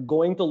 Okay, we're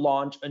going to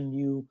launch a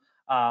new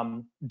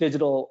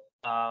digital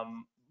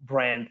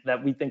brand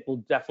that we think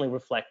will definitely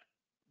reflect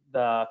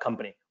the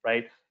company,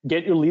 right?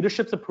 Get your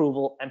leadership's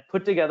approval and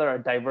put together a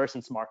diverse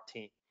and smart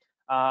team.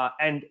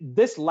 And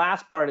this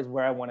last part is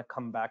where I want to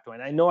come back to.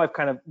 And I know I've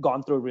kind of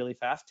gone through it really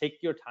fast. Take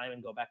your time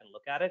and go back and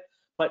look at it.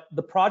 But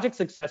the project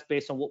success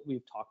based on what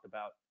we've talked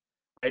about,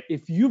 right?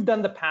 If you've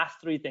done the past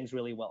three things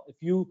really well, if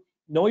you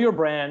know your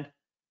brand,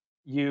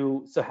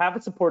 you have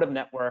a supportive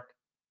network,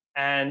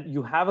 and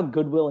you have a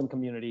goodwill in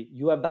community,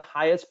 you have the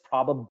highest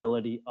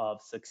probability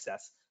of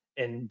success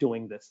in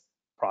doing this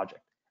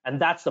project.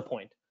 And that's the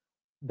point.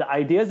 The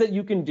ideas that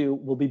you can do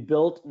will be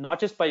built not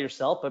just by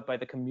yourself, but by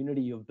the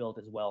community you've built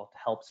as well to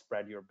help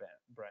spread your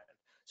brand.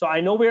 So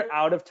I know we're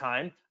out of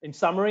time. In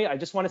summary, I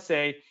just want to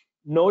say,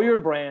 know your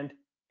brand,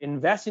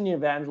 invest in your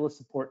evangelist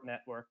support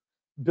network,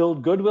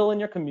 build goodwill in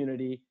your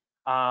community,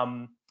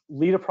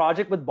 lead a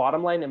project with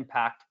bottom line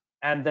impact,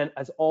 and then,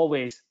 as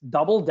always,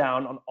 double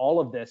down on all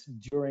of this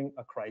during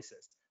a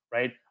crisis,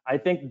 right? I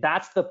think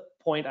that's the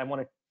point I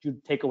want to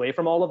take away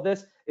from all of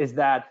this, is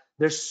that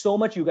there's so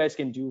much you guys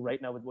can do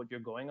right now with what you're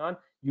going on.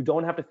 You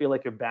don't have to feel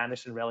like you're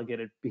banished and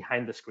relegated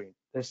behind the screen.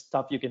 There's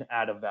stuff you can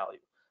add of value.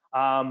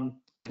 I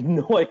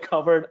know I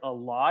covered a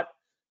lot.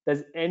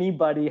 Does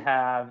anybody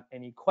have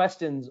any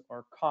questions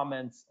or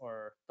comments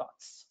or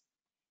thoughts?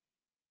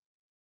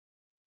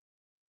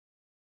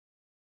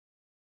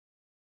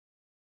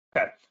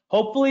 Okay,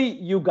 hopefully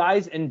you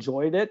guys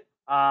enjoyed it.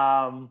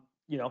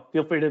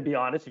 Feel free to be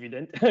honest if you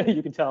didn't.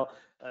 You can tell.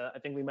 I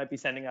think we might be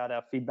sending out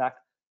a feedback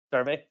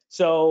survey.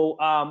 So,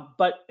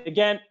 but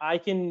again, I'll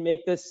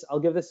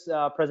give this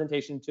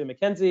presentation to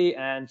Mackenzie,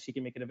 and she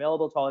can make it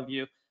available to all of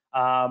you.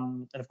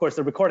 And of course,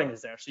 the recording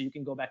is there, so you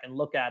can go back and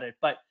look at it.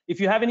 But if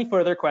you have any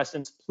further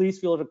questions, please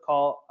feel free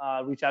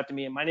to reach out to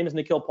me. And my name is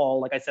Nikhil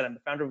Paul. Like I said, I'm the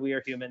founder of We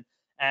Are Human.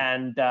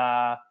 And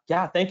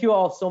yeah, thank you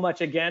all so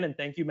much again. And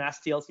thank you,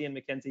 MassTLC and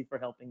Mackenzie, for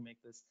helping make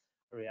this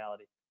a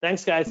reality.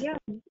 Thanks, guys. Yeah.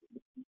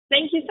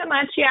 Thank you so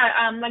much.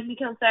 Yeah, like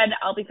Nikhil said,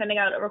 I'll be sending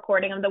out a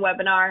recording of the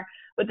webinar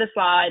with the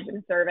slides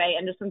and survey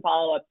and just some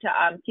follow-up to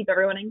keep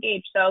everyone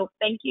engaged. So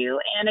thank you,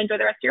 and enjoy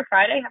the rest of your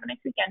Friday. Have a nice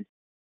weekend.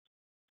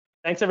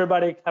 Thanks,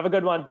 everybody. Have a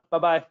good one.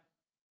 Bye-bye.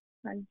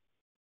 Bye.